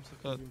best games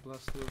I've been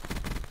blessed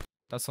with.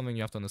 That's something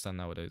you have to understand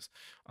nowadays.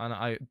 And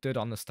I did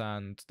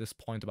understand this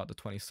point about the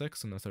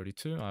 26 and the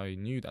 32. I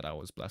knew that I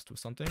was blessed with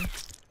something,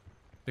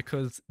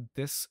 because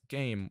this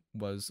game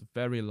was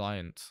very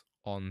reliant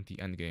on the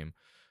end game.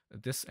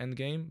 This end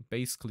game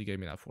basically gave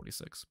me that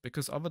 46,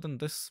 because other than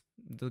this,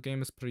 the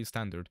game is pretty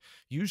standard.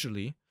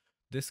 Usually,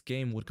 this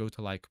game would go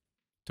to like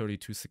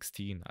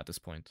 32-16 at this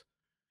point,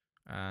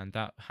 and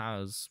that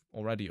has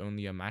already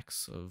only a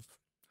max of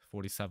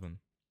 47.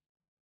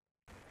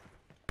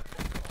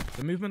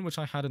 The movement which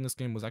I had in this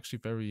game was actually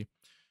very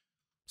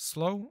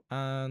slow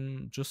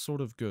and just sort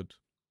of good.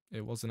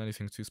 It wasn't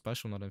anything too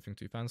special, not anything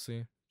too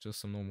fancy, just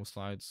some normal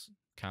slides,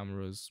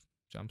 cameras,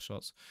 jump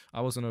shots.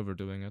 I wasn't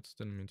overdoing it,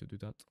 didn't mean to do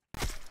that.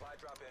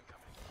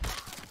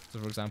 So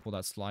for example,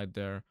 that slide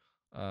there,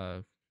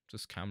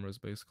 just cameras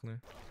basically.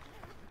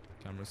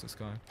 Cameras this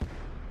guy.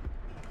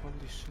 Holy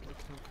shit, I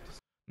can't get this.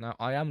 Now,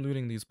 I am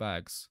looting these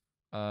bags.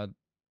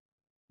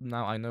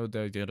 Now, I know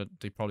they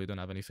probably don't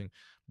have anything,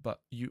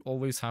 but you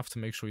always have to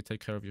make sure you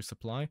take care of your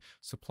supply.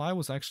 Supply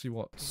was actually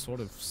what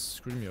sort of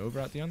screwed me over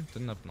at the end.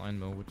 Didn't have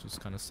 9mm, which was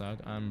kind of sad.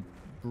 And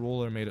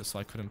Brawler made it so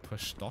I couldn't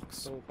push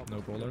docks.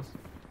 No Brawler.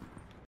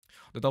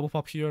 The double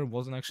pop here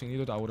wasn't actually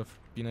needed. I would have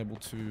been able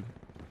to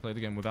play the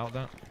game without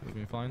that. It would have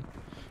been fine.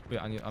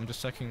 But yeah, I'm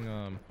just checking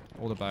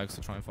all the bags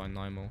to try and find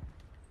 9mm.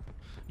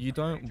 You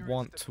don't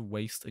want to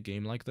waste a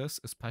game like this,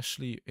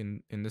 especially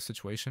in this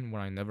situation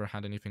where I never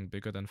had anything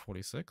bigger than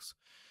 46,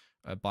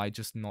 by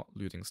just not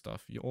looting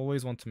stuff. You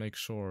always want to make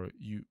sure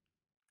you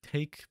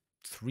take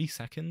 3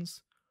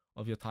 seconds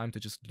of your time to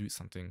just loot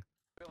something,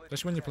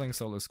 especially when you're playing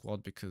solo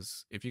squad,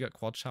 because if you get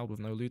quad shelled with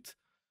no loot,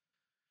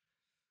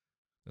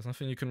 there's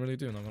nothing you can really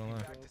do, not gonna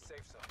lie.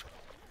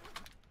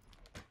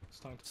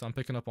 So I'm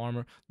picking up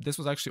armor. This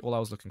was actually all I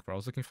was looking for. I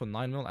was looking for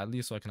 9mm at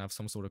least so I can have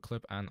some sort of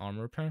clip and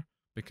armor repair.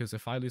 Because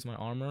if I lose my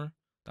armor,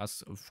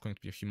 that's going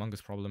to be a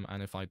humongous problem.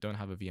 And if I don't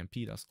have a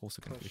VMP, that's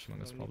also going to be a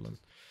humongous problem.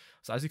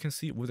 So as you can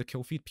see, with the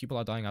kill feed, people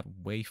are dying out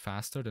way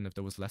faster than if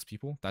there was less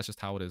people. That's just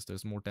how it is.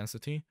 There's more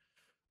density.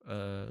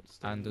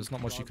 And there's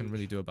not much you can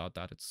really do about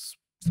that. It's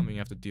something you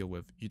have to deal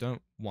with. You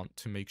don't want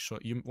to make sure...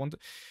 You want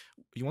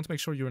to make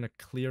sure you're in a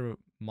clear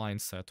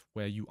mindset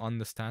where you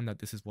understand that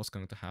this is what's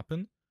going to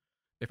happen.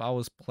 If I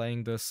was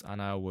playing this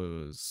and I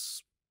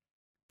was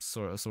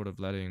sort of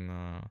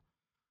letting...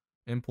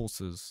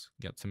 impulses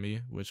get to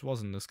me, which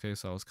was in this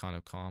case. I was kind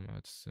of calm. I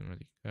just didn't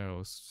really care. It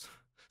was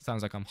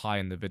sounds like I'm high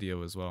in the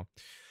video as well.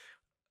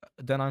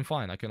 Then I'm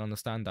fine. I can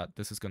understand that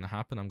this is going to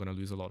happen. I'm going to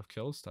lose a lot of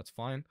kills. That's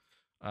fine.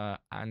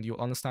 And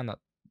you'll understand that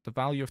the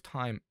value of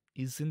time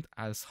isn't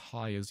as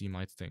high as you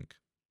might think.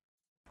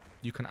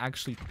 You can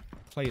actually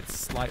play it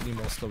slightly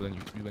more slow than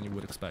you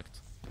would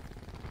expect.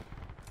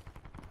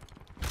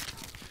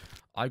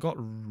 I got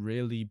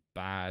really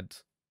bad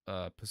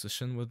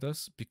position with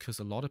this because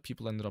a lot of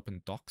people ended up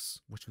in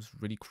docks, which was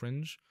really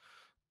cringe.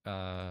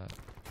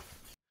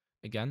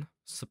 Again,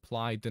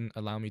 supply didn't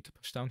allow me to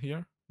push down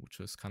here, which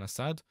was kind of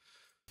sad.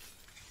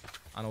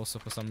 And also,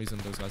 for some reason,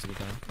 those guys were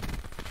there.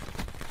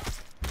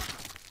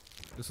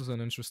 This was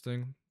an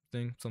interesting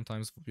thing.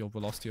 Sometimes your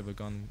velocity of a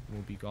gun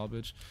will be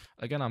garbage.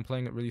 Again, I'm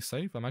playing it really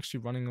safe. I'm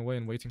actually running away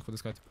and waiting for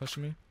this guy to push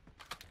me.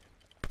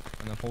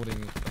 And I'm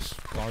holding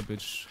a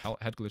garbage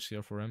head glitch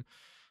here for him.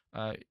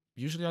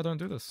 Usually I don't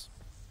do this.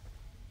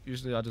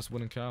 Usually I just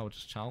wouldn't care. I would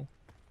just chow.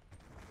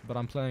 But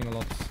I'm playing a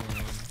lot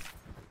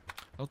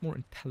more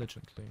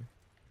intelligently.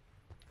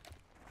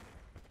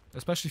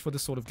 Especially for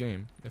this sort of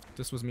game. If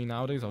this was me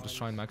nowadays, I'll just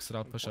try and max it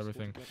out, push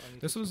everything.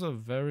 This was a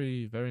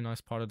very, very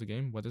nice part of the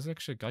game where there's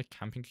actually a guy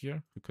camping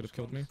here who could have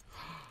killed me.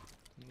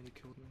 Nearly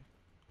killed me.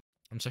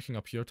 I'm checking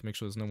up here to make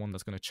sure there's no one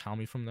that's going to chow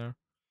me from there.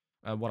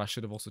 What I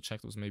should have also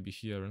checked was maybe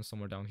here and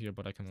somewhere down here,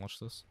 but I can watch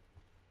this.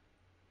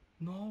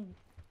 No!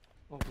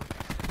 Oh, Local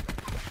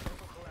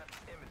collapse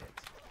imminent.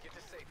 Get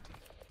to safety.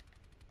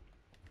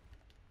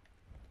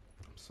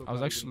 I'm so I was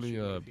glad you didn't actually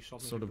shoot me. If you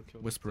shot me, sort you of would've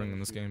killed me. whispering in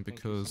this game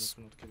Thank you so much because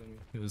for not killing me.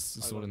 it was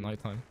I sort of love you.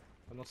 nighttime.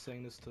 I'm not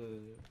saying this to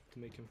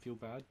make him feel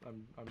bad.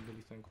 I'm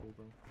really thankful,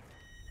 bro.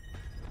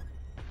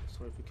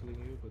 Sorry for killing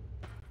you, but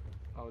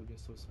I would have been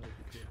so sad if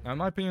you killed me. Now, in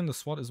my opinion, the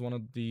SWAT is one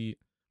of the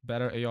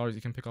better ARs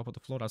you can pick up at the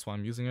floor. That's why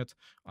I'm using it.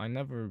 I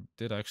never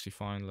did actually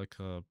find like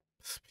a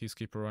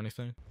Peacekeeper or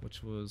anything,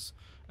 which was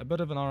a bit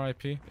of an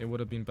RIP. It would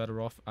have been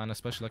better off, and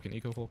especially like an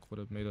Eco Hawk would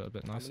have made it a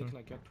bit How nicer. many can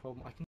I get? 12?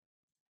 I can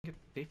get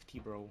 50,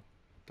 bro. What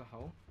the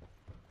hell?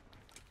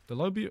 The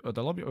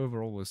lobby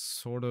overall was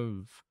sort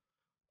of,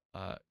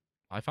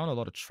 I found a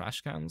lot of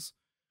trash cans,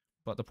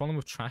 but the problem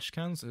with trash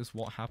cans is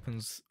what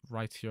happens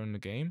right here in the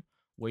game,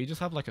 where you just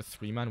have like a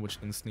 3-man which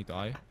instantly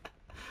die,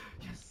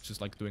 Yes!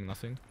 just like doing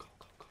nothing. Go,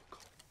 go, go,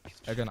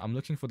 go. Again, I'm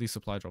looking for these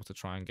supply drops to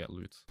try and get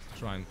loot.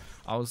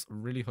 I was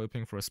really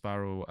hoping for a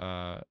Sparrow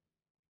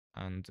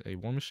and a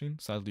War Machine.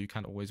 Sadly, you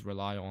can't always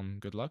rely on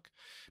good luck,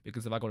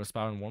 because if I got a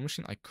Sparrow and War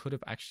Machine, I could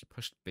have actually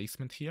pushed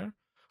basement here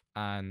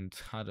and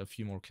had a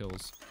few more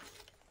kills.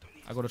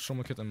 I got a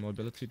trauma kit and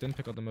mobility, didn't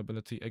pick up the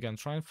mobility. Again,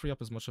 try and free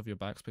up as much of your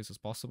backspace as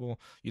possible.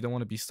 You don't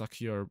want to be stuck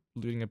here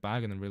looting a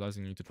bag and then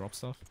realizing you need to drop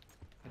stuff.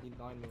 I need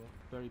 9 mil,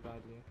 very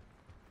badly.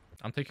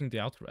 I'm taking the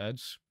outer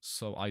edge,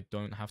 so I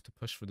don't have to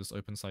push for this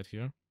open side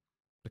here.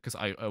 Because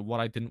what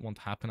I didn't want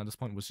to happen at this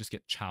point was just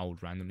get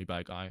chowed randomly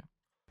by a guy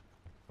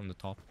from the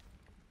top.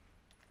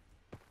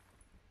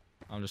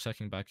 I'm just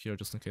checking back here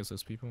just in case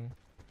there's people.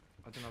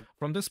 I don't know.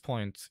 From this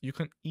point, you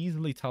can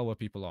easily tell where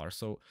people are.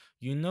 So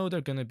you know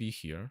they're going to be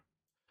here.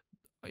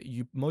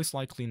 You most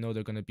likely know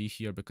they're going to be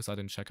here because I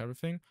didn't check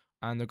everything.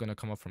 And they're going to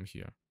come up from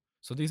here.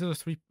 So these are the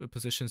 3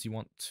 positions you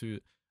want to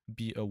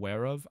be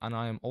aware of. And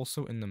I am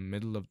also in the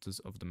middle of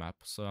the map.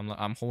 So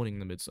I'm holding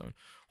the mid zone.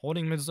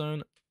 Holding mid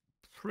zone,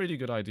 pretty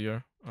good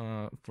idea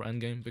for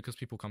endgame because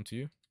people come to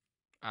you.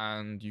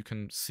 And you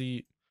can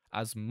see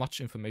as much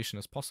information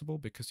as possible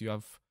because you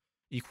have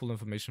equal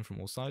information from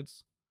all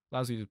sides.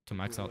 Allows you to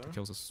max out the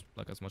kills as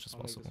much as I'll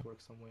make possible. this work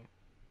some way.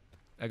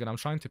 Again, I'm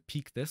trying to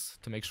peek this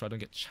to make sure I don't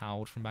get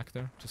chowed from back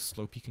there. Just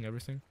slow peeking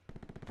everything.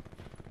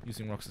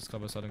 Using rocks as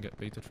cover so I don't get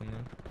baited from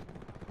there.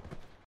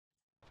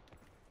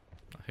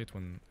 I hate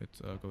when it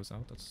goes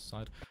out, that's the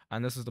side.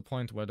 And this is the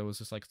point where there was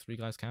just like 3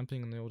 guys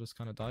camping and they all just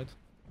kind of died.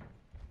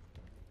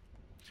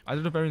 I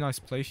did a very nice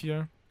play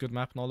here. Good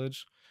map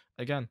knowledge.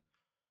 Again,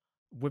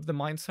 with the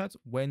mindset,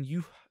 when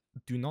you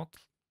do not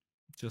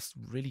just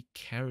really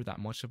care that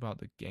much about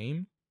the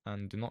game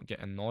and do not get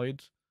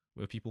annoyed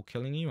with people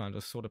killing you and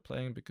just sort of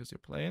playing because you're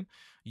playing,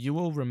 you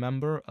will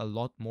remember a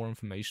lot more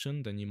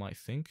information than you might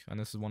think. And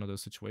this is one of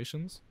those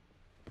situations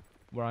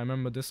where I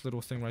remember this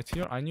little thing right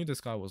here. I knew this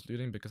guy was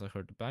looting because I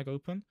heard the bag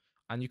open,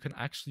 and you can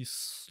actually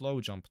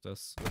slow jump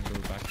this and go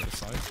back to the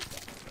side.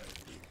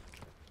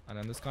 And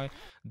then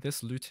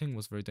this looting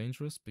was very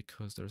dangerous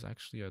because there's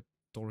actually a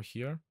door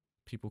here.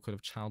 People could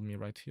have chowed me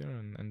right here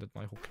and ended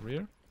my whole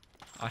career.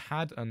 I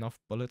had enough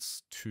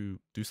bullets to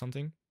do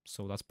something,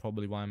 so that's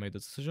probably why I made the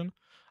decision.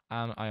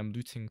 And I am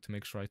looting to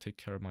make sure I take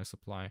care of my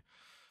supply.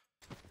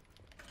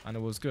 And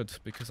it was good,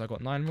 because I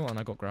got 9 mil and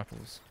I got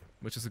grapples,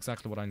 which is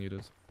exactly what I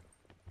needed.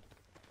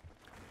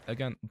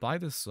 Again, by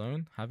this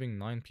zone, having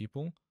 9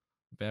 people,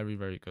 very,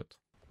 very good.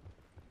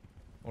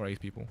 Or 8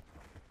 people.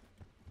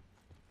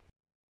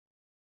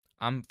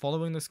 I'm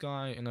following this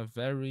guy in a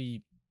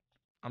very...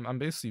 I'm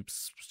basically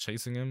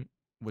chasing him,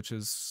 which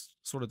is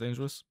sort of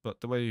dangerous, but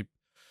the way...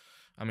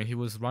 I mean, he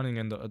was running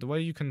in the way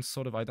you can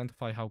sort of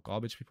identify how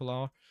garbage people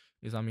are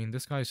is, I mean,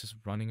 this guy is just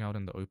running out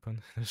in the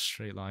open in a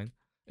straight line.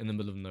 in the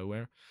middle of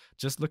nowhere.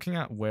 Just looking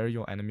at where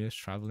your enemy is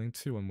traveling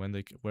to and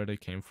where they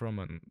came from,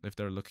 and if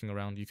they're looking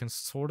around, you can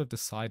sort of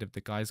decide if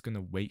the guy's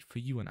gonna wait for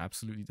you and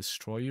absolutely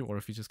destroy you, or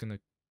if he's just gonna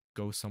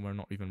go somewhere and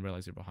not even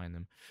realize you're behind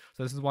him.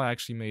 So this is why I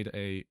actually made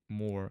a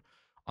more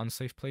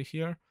unsafe play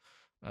here,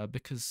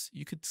 because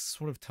you could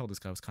sort of tell this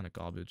guy was kind of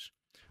garbage.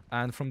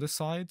 And from this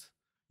side,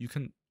 you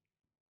can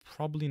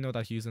probably know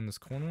that he's in this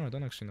corner. I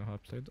don't actually know how I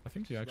played. I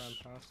think he Just actually...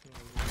 ran past me.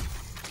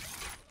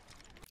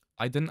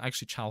 I didn't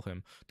actually chow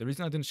him. The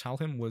reason I didn't chow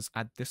him was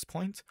at this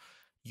point,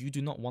 you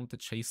do not want to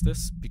chase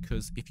this,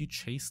 because if you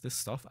chase this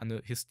stuff,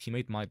 and his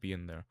teammate might be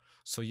in there,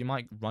 so you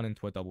might run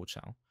into a double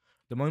chow.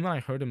 The moment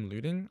I heard him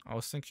looting, I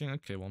was thinking,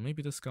 okay, well,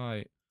 maybe this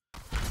guy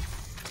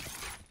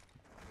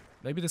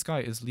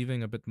is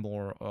leaving a bit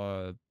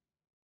more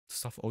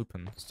stuff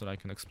open so that I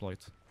can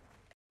exploit.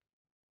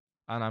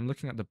 And I'm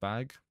looking at the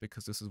bag,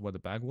 because this is where the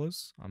bag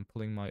was. I'm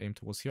pulling my aim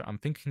towards here. I'm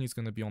thinking he's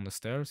going to be on the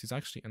stairs. He's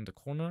actually in the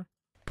corner.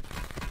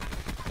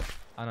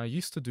 And I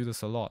used to do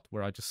this a lot,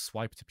 where I just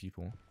swipe to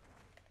people.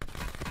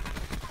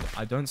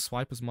 I don't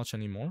swipe as much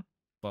anymore,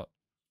 but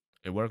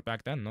it worked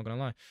back then, not gonna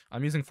lie.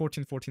 I'm using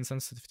 1414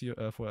 sensitivity,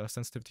 for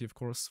sensitivity, of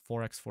course,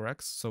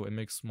 4x, so it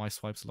makes my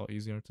swipes a lot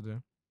easier to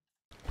do.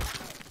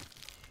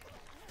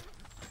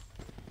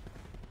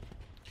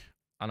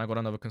 And I got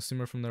another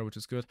consumer from there, which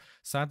is good.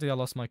 Sadly, I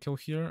lost my kill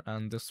here,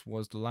 and this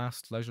was the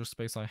last leisure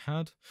space I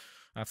had.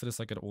 After this,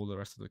 I get all the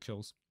rest of the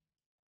kills.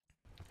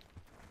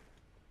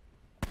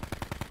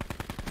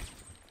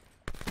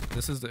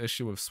 This is the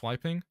issue with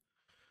swiping.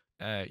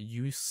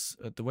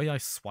 The way I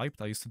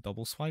swiped, I used to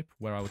double swipe,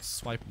 where I would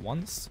swipe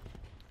once,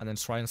 and then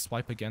try and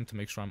swipe again to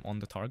make sure I'm on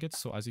the target.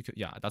 So as you could,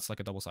 yeah, that's like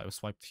a double swipe. I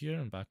swiped here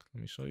and back.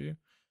 Let me show you.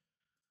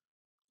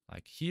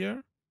 Like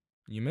here,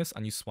 you miss,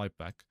 and you swipe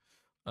back.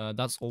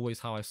 That's always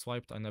how I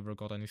swiped. I never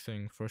got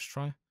anything first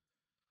try.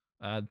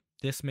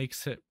 This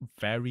makes it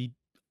very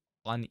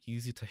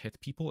uneasy to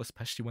hit people,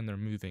 especially when they're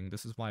moving.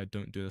 This is why I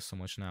don't do this so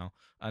much now.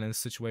 And in this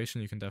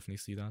situation, you can definitely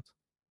see that.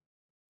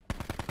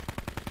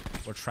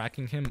 We're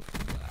tracking him.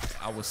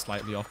 I was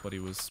slightly off, but he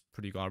was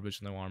pretty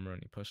garbage, no armor,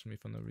 and he pushed me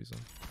for no reason.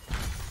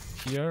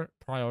 Here,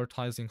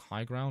 prioritizing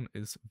high ground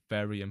is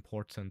very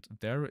important.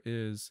 There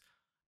is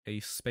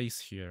a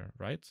space here,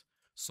 right?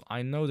 So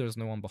I know there's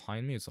no one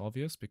behind me. It's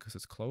obvious because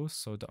it's close.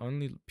 So the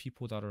only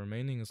people that are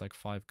remaining is like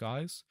 5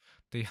 guys.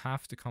 They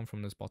have to come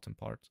from this bottom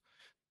part.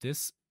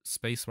 This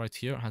space right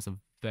here has a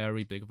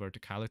very big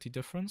verticality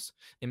difference.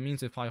 It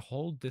means if I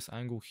hold this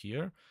angle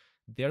here,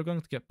 they're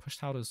going to get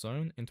pushed out of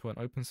zone into an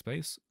open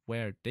space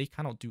where they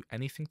cannot do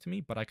anything to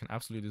me, but I can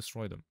absolutely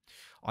destroy them.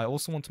 I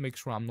also want to make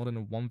sure I'm not in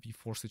a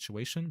 1v4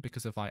 situation,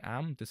 because if I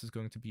am, this is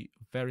going to be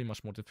very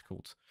much more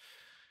difficult.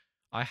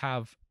 I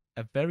have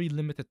a very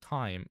limited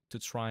time to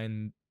try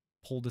and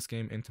pull this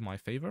game into my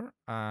favor,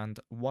 and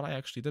what I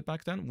actually did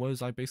back then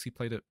was I basically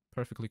played it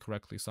perfectly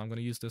correctly. So I'm going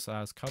to use this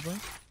as cover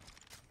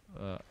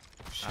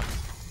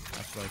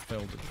after I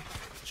failed the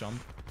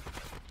jump.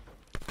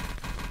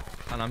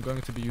 And I'm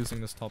going to be using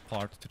this top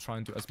part to try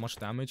and do as much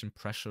damage and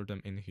pressure them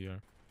in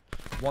here.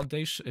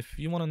 If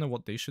you want to know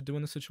what they should do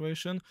in this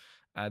situation,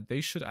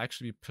 they should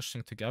actually be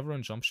pushing together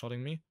and jump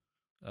shotting me.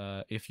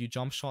 If you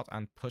jump shot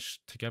and push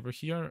together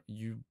here,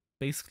 you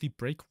basically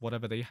break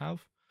whatever they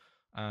have,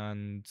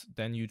 and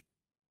then you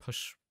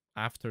push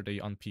after they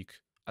unpeak.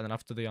 And then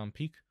after they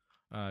unpeak,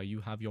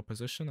 you have your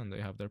position and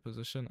they have their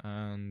position,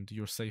 and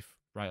you're safe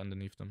right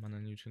underneath them, and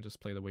then you can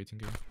just play the waiting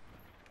game.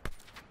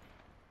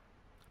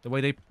 The way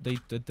they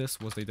did this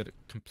was they did it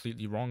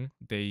completely wrong.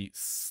 They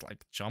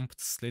like jumped,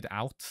 slid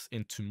out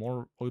into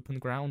more open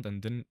ground,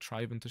 and didn't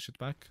try even to shoot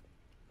back.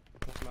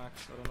 What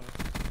max? I don't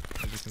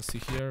know. As you can see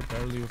here,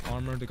 barely with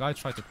armor. The guy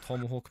tried to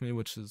tomahawk me,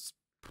 which is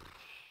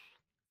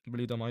a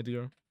really dumb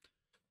idea.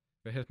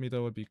 If it hit me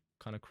though, it'd be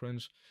kind of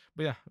cringe.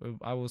 But yeah,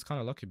 I was kind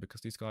of lucky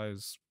because these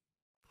guys,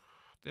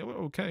 they were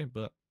okay,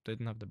 but they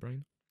didn't have the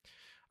brain.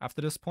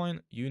 After this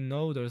point, you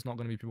know there's not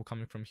going to be people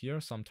coming from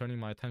here, so I'm turning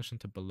my attention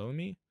to below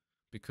me,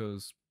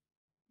 because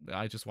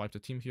I just wiped the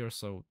team here,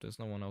 so there's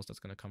no one else that's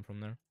going to come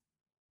from there.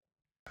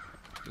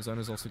 The zone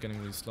is also getting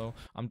really slow.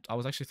 I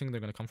was actually thinking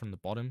they're going to come from the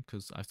bottom,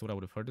 because I thought I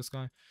would have heard this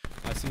guy.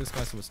 I see this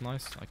guy, so it's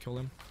nice. I kill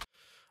him.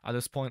 At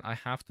this point, I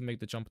have to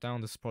make the jump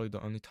down. This is probably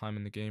the only time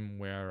in the game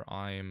where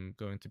I'm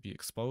going to be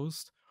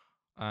exposed.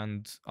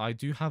 And I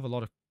do have a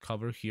lot of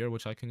cover here,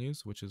 which I can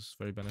use, which is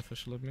very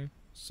beneficial of me.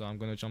 So I'm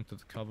going to jump to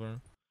the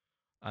cover.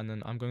 And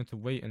then I'm going to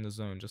wait in the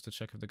zone just to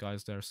check if the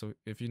guy's there. So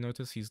if you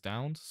notice, he's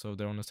downed, so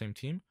they're on the same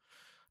team.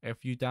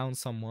 If you down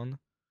someone,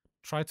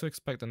 try to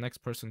expect the next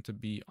person to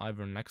be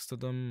either next to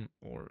them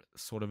or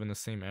sort of in the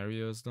same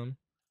area as them.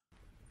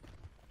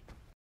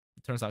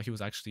 It turns out he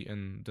was actually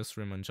in this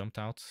room and jumped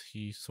out.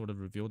 He sort of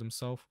revealed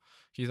himself.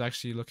 He's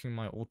actually looking in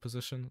my old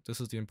position.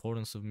 This is the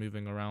importance of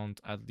moving around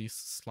at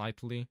least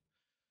slightly.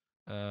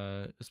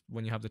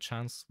 When you have the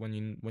chance, when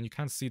you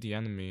can't see the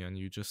enemy and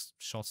you just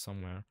shot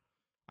somewhere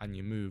and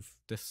you move,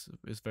 this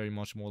is very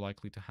much more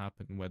likely to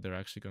happen where they're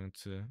actually going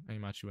to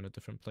aim at you in a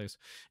different place.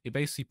 It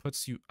basically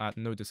puts you at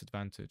no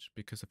disadvantage,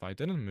 because if I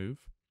didn't move,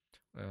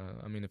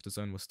 I mean, if the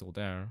zone was still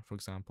there, for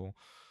example,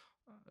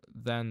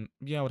 then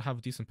yeah, I would have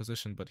a decent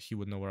position, but he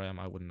would know where I am,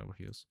 I wouldn't know where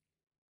he is.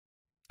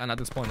 And at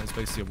this point, it's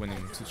basically a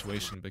winning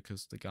situation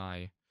because the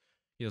guy,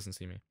 he doesn't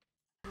see me.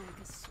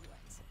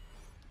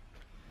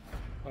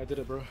 I did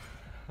it, bro.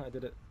 I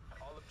did it.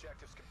 All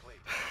objectives complete.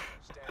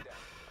 Stand down.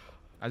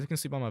 As you can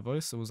see by my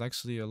voice, it was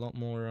actually a lot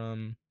more,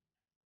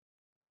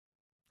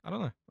 I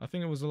don't know. I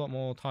think it was a lot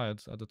more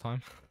tired at the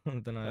time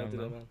than I I am did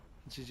now. it, man.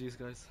 GG's,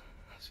 guys.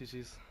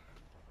 GG's.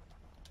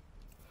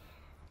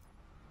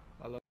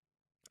 I love.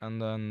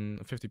 And then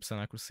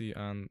 50% accuracy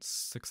and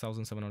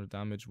 6,700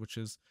 damage, which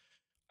is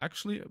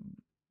actually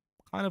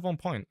kind of on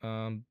point.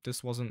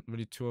 This wasn't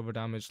really too over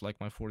damaged like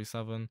my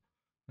 47.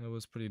 It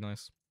was pretty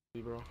nice.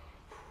 You, bro.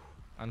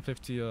 And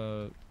 50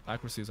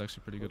 accuracy is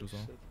actually pretty good Holy as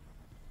well. shit.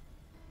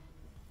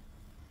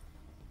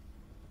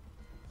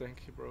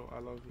 Thank you, bro. I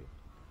love you.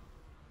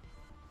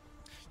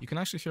 You can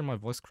actually hear my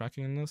voice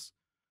cracking in this.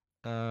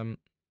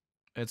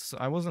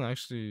 I wasn't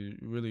actually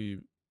really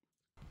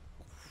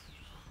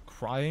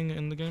crying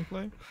in the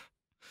gameplay.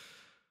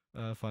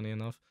 Funny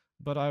enough,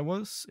 but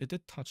it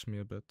did touch me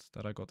a bit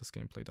that I got this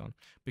gameplay done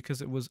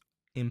because it was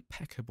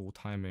impeccable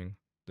timing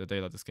the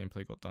day that this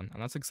gameplay got done,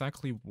 and that's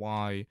exactly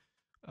why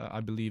I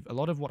believe a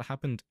lot of what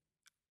happened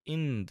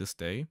in this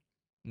day,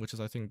 which is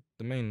I think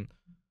the main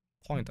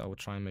point I would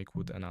try and make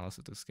with the analysis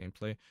of this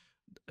gameplay,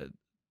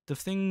 the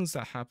things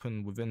that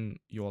happen within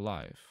your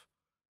life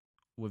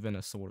within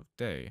a sort of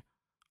day.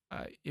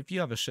 If you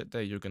have a shit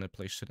day, you're gonna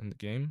play shit in the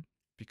game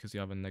because you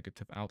have a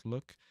negative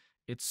outlook.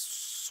 It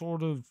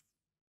sort of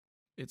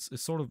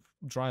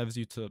drives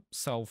you to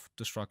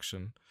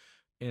self-destruction.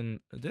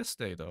 In this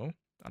day, though,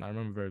 and I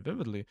remember very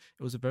vividly,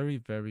 it was a very,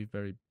 very,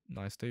 very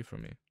nice day for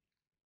me.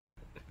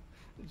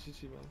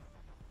 GG, man.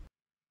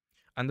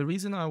 And the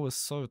reason I was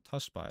so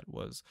touched by it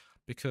was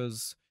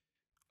because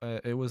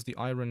it was the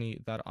irony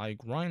that I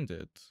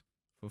grinded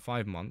for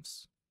 5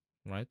 months,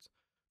 right?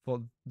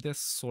 For this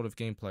sort of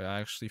gameplay,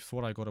 I actually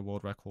thought I got a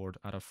world record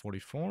out of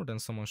 44, then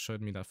someone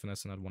showed me that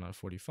Finesse had one out of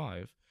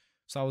 45.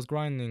 So I was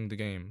grinding the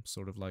game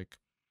sort of like,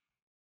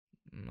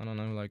 I don't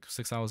know, like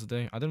 6 hours a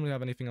day. I didn't really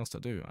have anything else to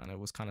do, and it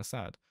was kind of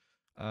sad.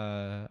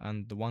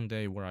 And the one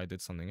day where I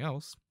did something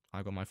else,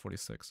 I got my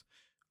 46.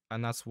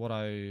 And that's what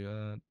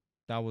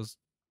that was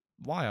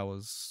why I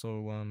was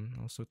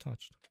so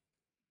touched.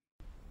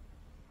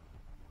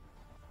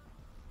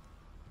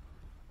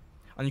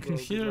 And you can Bro,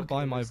 good hear luck in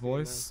by the my next game, man.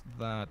 voice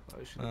that I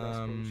wish you the best,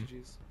 bro.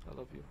 GG's. I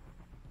love you.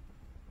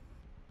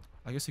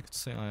 I guess you could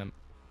say I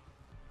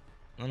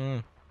don't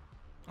know.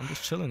 I'm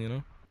just chilling, you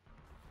know?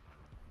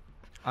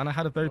 And I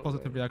had a very No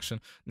positive way. reaction.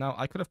 Now,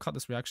 I could have cut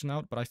this reaction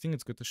out, but I think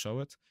it's good to show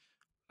it.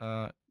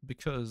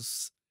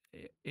 Because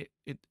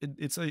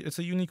it's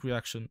a unique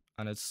reaction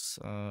and it's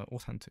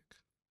authentic,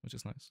 which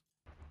is nice.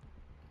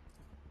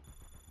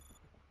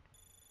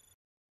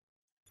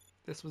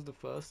 This was the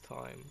first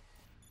time,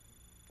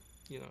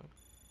 you know,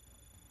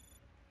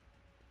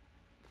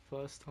 the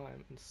first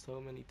time in so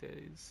many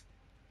days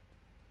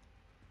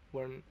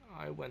when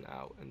I went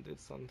out and did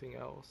something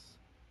else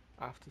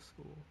after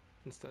school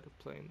instead of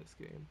playing this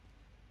game.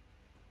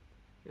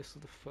 This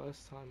was the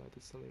first time I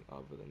did something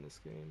other than this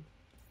game.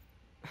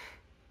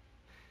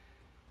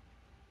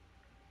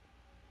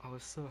 I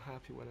was so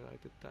happy when I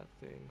did that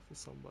thing for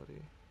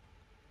somebody.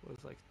 It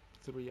was like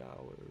 3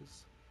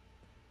 hours.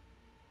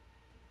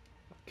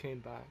 I came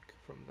back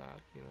from that,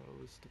 you know,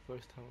 it was the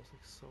first time I was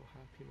like so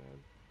happy, man.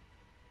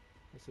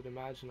 I said,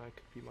 imagine I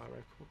could be my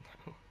record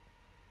now.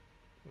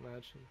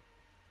 Imagine.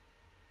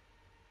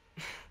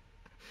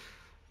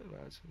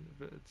 Imagine,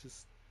 but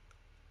it's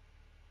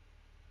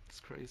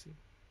crazy.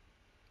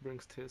 It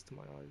brings tears to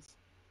my eyes.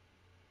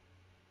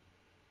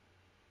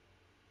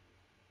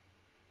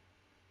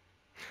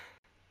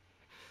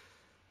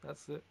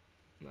 That's it.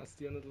 That's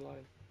the end of the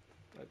line.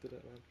 I did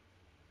it, man.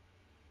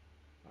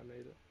 I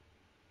made it.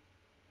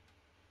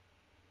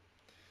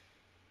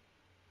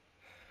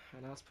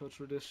 And as per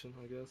tradition,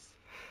 I guess.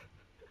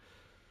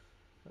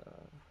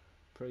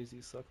 Praise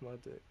you, suck my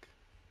dick.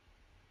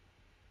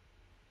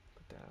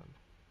 But damn.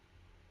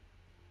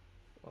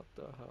 What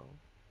the hell?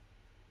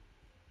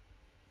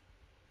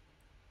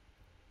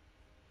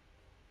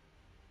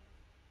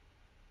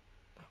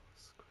 That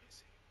was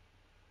crazy.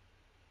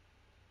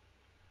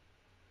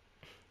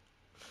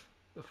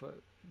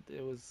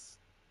 It was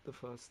the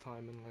first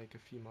time in like a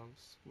few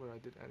months where I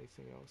did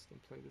anything else than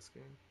play this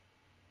game.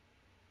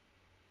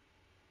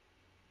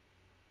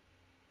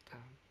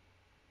 Damn.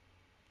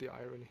 The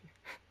irony.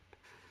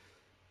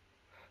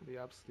 The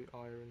absolute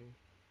irony.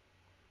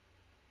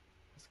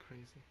 It's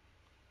crazy.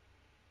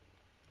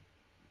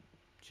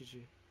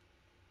 GG.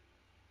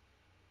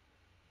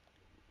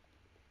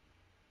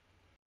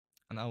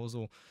 And that was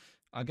all.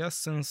 I guess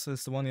since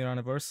it's the 1-year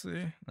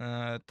anniversary,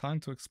 time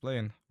to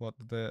explain what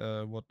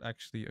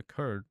actually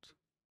occurred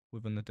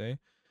within the day.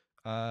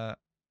 At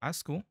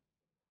school,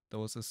 there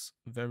was this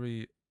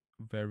very,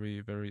 very,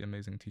 very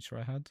amazing teacher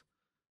I had,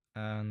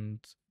 and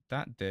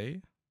that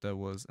day there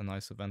was a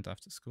nice event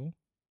after school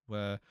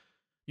where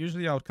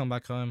usually I would come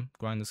back home,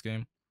 grind this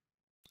game.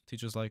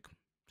 Teacher's like,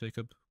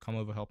 Jacob, come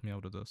over, help me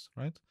out with this,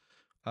 right?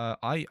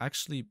 I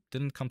actually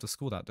didn't come to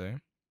school that day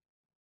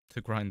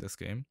to grind this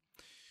game,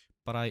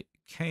 but I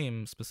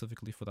came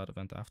specifically for that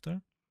event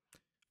after,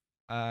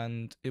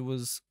 and it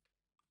was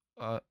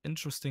an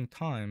interesting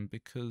time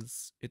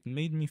because it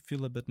made me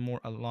feel a bit more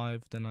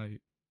alive than I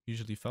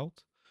usually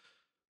felt.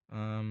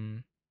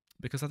 Um,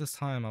 because at this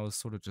time I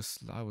was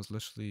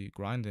literally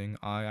grinding.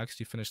 I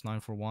actually finished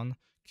 941,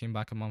 came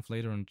back a month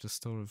later, and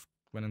just sort of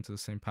went into the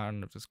same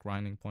pattern of just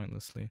grinding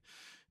pointlessly.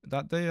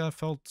 That day I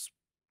felt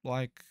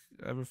like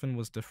everything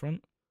was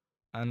different,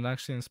 and it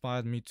actually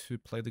inspired me to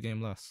play the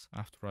game less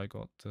after I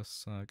got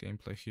this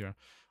gameplay here,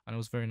 and it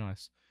was very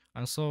nice.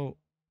 And so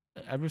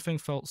everything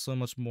felt so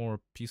much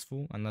more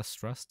peaceful and less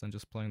stressed than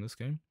just playing this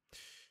game.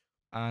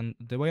 And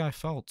the way I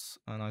felt,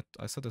 and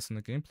I said this in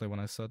the gameplay when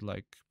I said,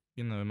 like,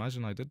 you know,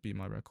 imagine I did beat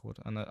my record.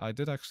 And I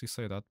did actually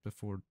say that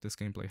before this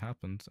gameplay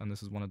happened, and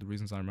this is one of the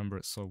reasons I remember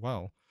it so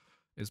well,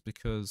 is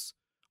because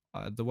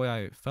the way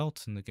I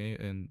felt in the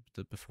game,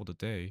 before the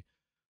day,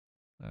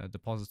 the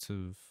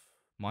positive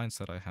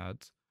mindset I had,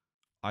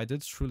 I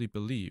did truly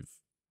believe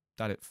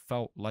that it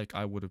felt like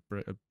I would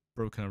have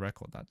broken a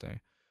record that day.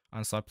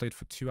 And so I played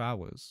for 2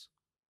 hours,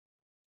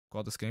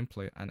 got this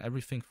gameplay, and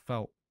everything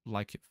felt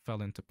like it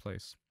fell into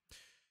place.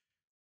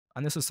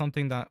 And this is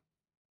something that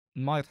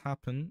might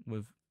happen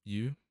with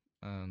you,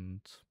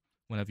 and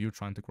whenever you're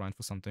trying to grind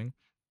for something,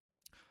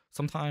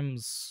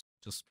 sometimes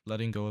just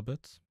letting go a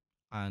bit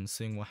and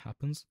seeing what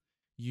happens,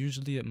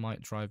 usually it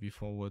might drive you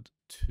forward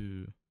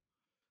to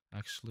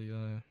actually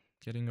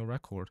getting a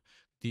record.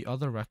 The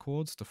other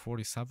records, the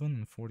 47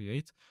 and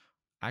 48,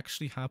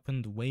 actually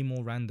happened way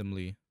more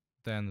randomly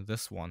than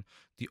this one.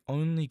 The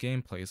only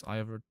gameplays I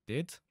ever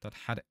did that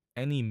had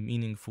any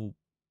meaningful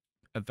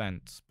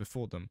events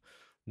before them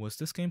was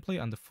this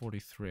gameplay and the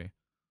 43.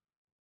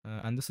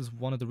 And this is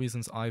one of the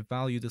reasons I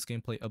value this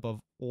gameplay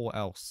above all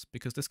else,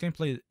 because this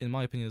gameplay, in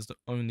my opinion, is the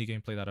only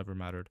gameplay that ever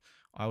mattered.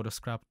 I would have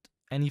scrapped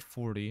any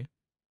 40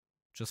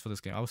 just for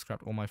this game. I would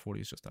scrap all my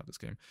 40s just to have this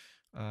game.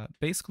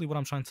 Basically, what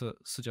I'm trying to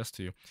suggest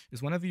to you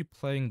is whenever you're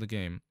playing the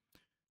game,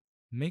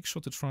 make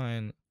sure to try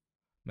and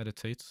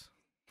meditate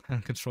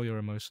and control your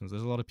emotions.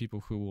 There's a lot of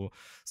people who will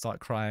start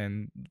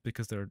crying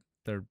because they're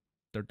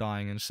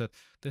dying and shit.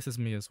 This is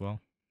me as well.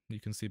 You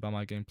can see by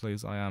my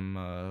gameplays I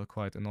am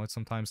quite annoyed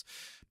sometimes,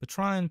 but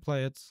try and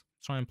play it.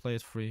 Try and play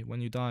it free.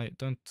 When you die,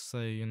 don't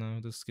say, you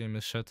know, this game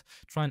is shit.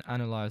 Try and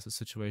analyze the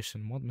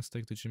situation. What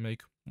mistake did you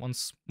make?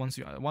 Once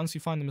you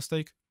find the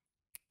mistake,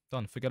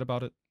 done. Forget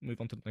about it. Move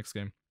on to the next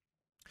game.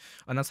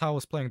 And that's how I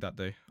was playing that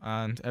day,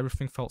 and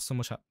everything felt so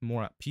much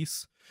more at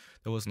peace.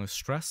 There was no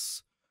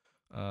stress.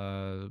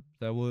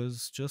 There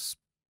was just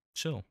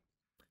chill,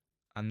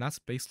 and that's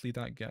basically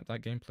that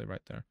gameplay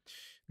right there.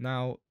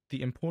 Now,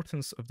 the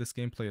importance of this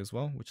gameplay as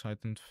well, which I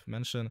didn't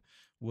mention,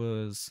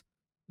 was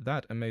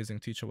that amazing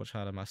teacher which I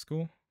had at my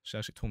school. She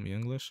actually taught me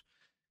English.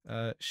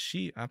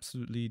 She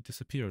absolutely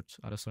disappeared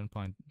at a certain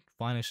point,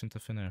 vanished into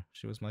thin air.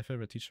 She was my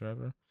favorite teacher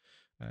ever.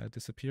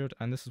 Disappeared,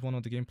 and this is one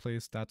of the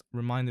gameplays that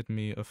reminded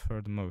me of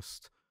her the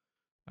most.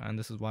 And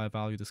this is why I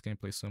value this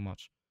gameplay so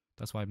much.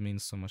 That's why it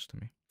means so much to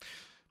me.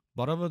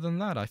 But other than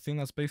that, I think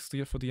that's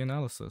basically it for the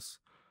analysis.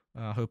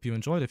 I hope you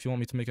enjoyed. If you want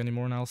me to make any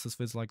more analysis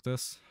vids like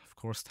this, of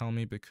course tell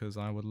me, because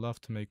I would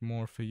love to make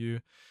more for you.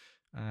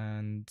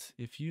 And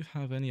if you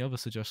have any other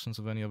suggestions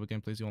of any other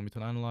gameplays you want me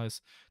to analyze,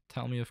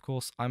 tell me, of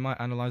course. I might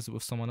analyze it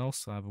with someone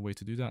else. I have a way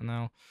to do that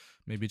now.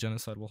 Maybe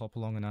Genocide will hop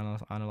along and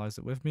analyze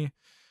it with me.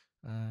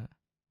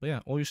 But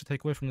yeah, all you should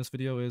take away from this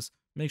video is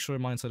make sure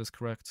your mindset is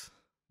correct.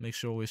 Make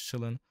sure you're always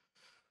chilling.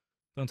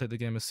 Don't take the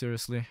game as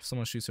seriously. If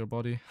someone shoots your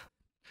body,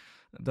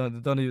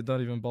 don't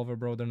even bother,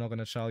 bro. They're not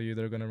gonna chow you.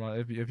 They're gonna run.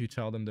 If you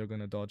chow them, they're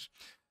gonna dodge.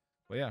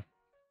 But yeah,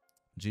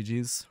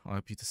 GG's. I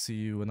hope to see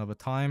you another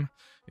time.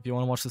 If you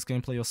want to watch this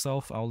gameplay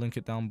yourself, I'll link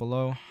it down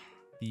below.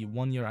 The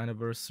 1-year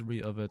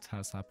anniversary of it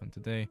has happened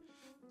today.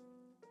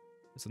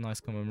 It's a nice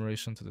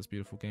commemoration to this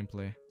beautiful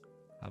gameplay.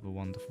 Have a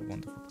wonderful,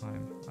 wonderful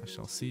time. I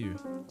shall see you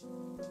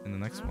in the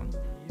next one.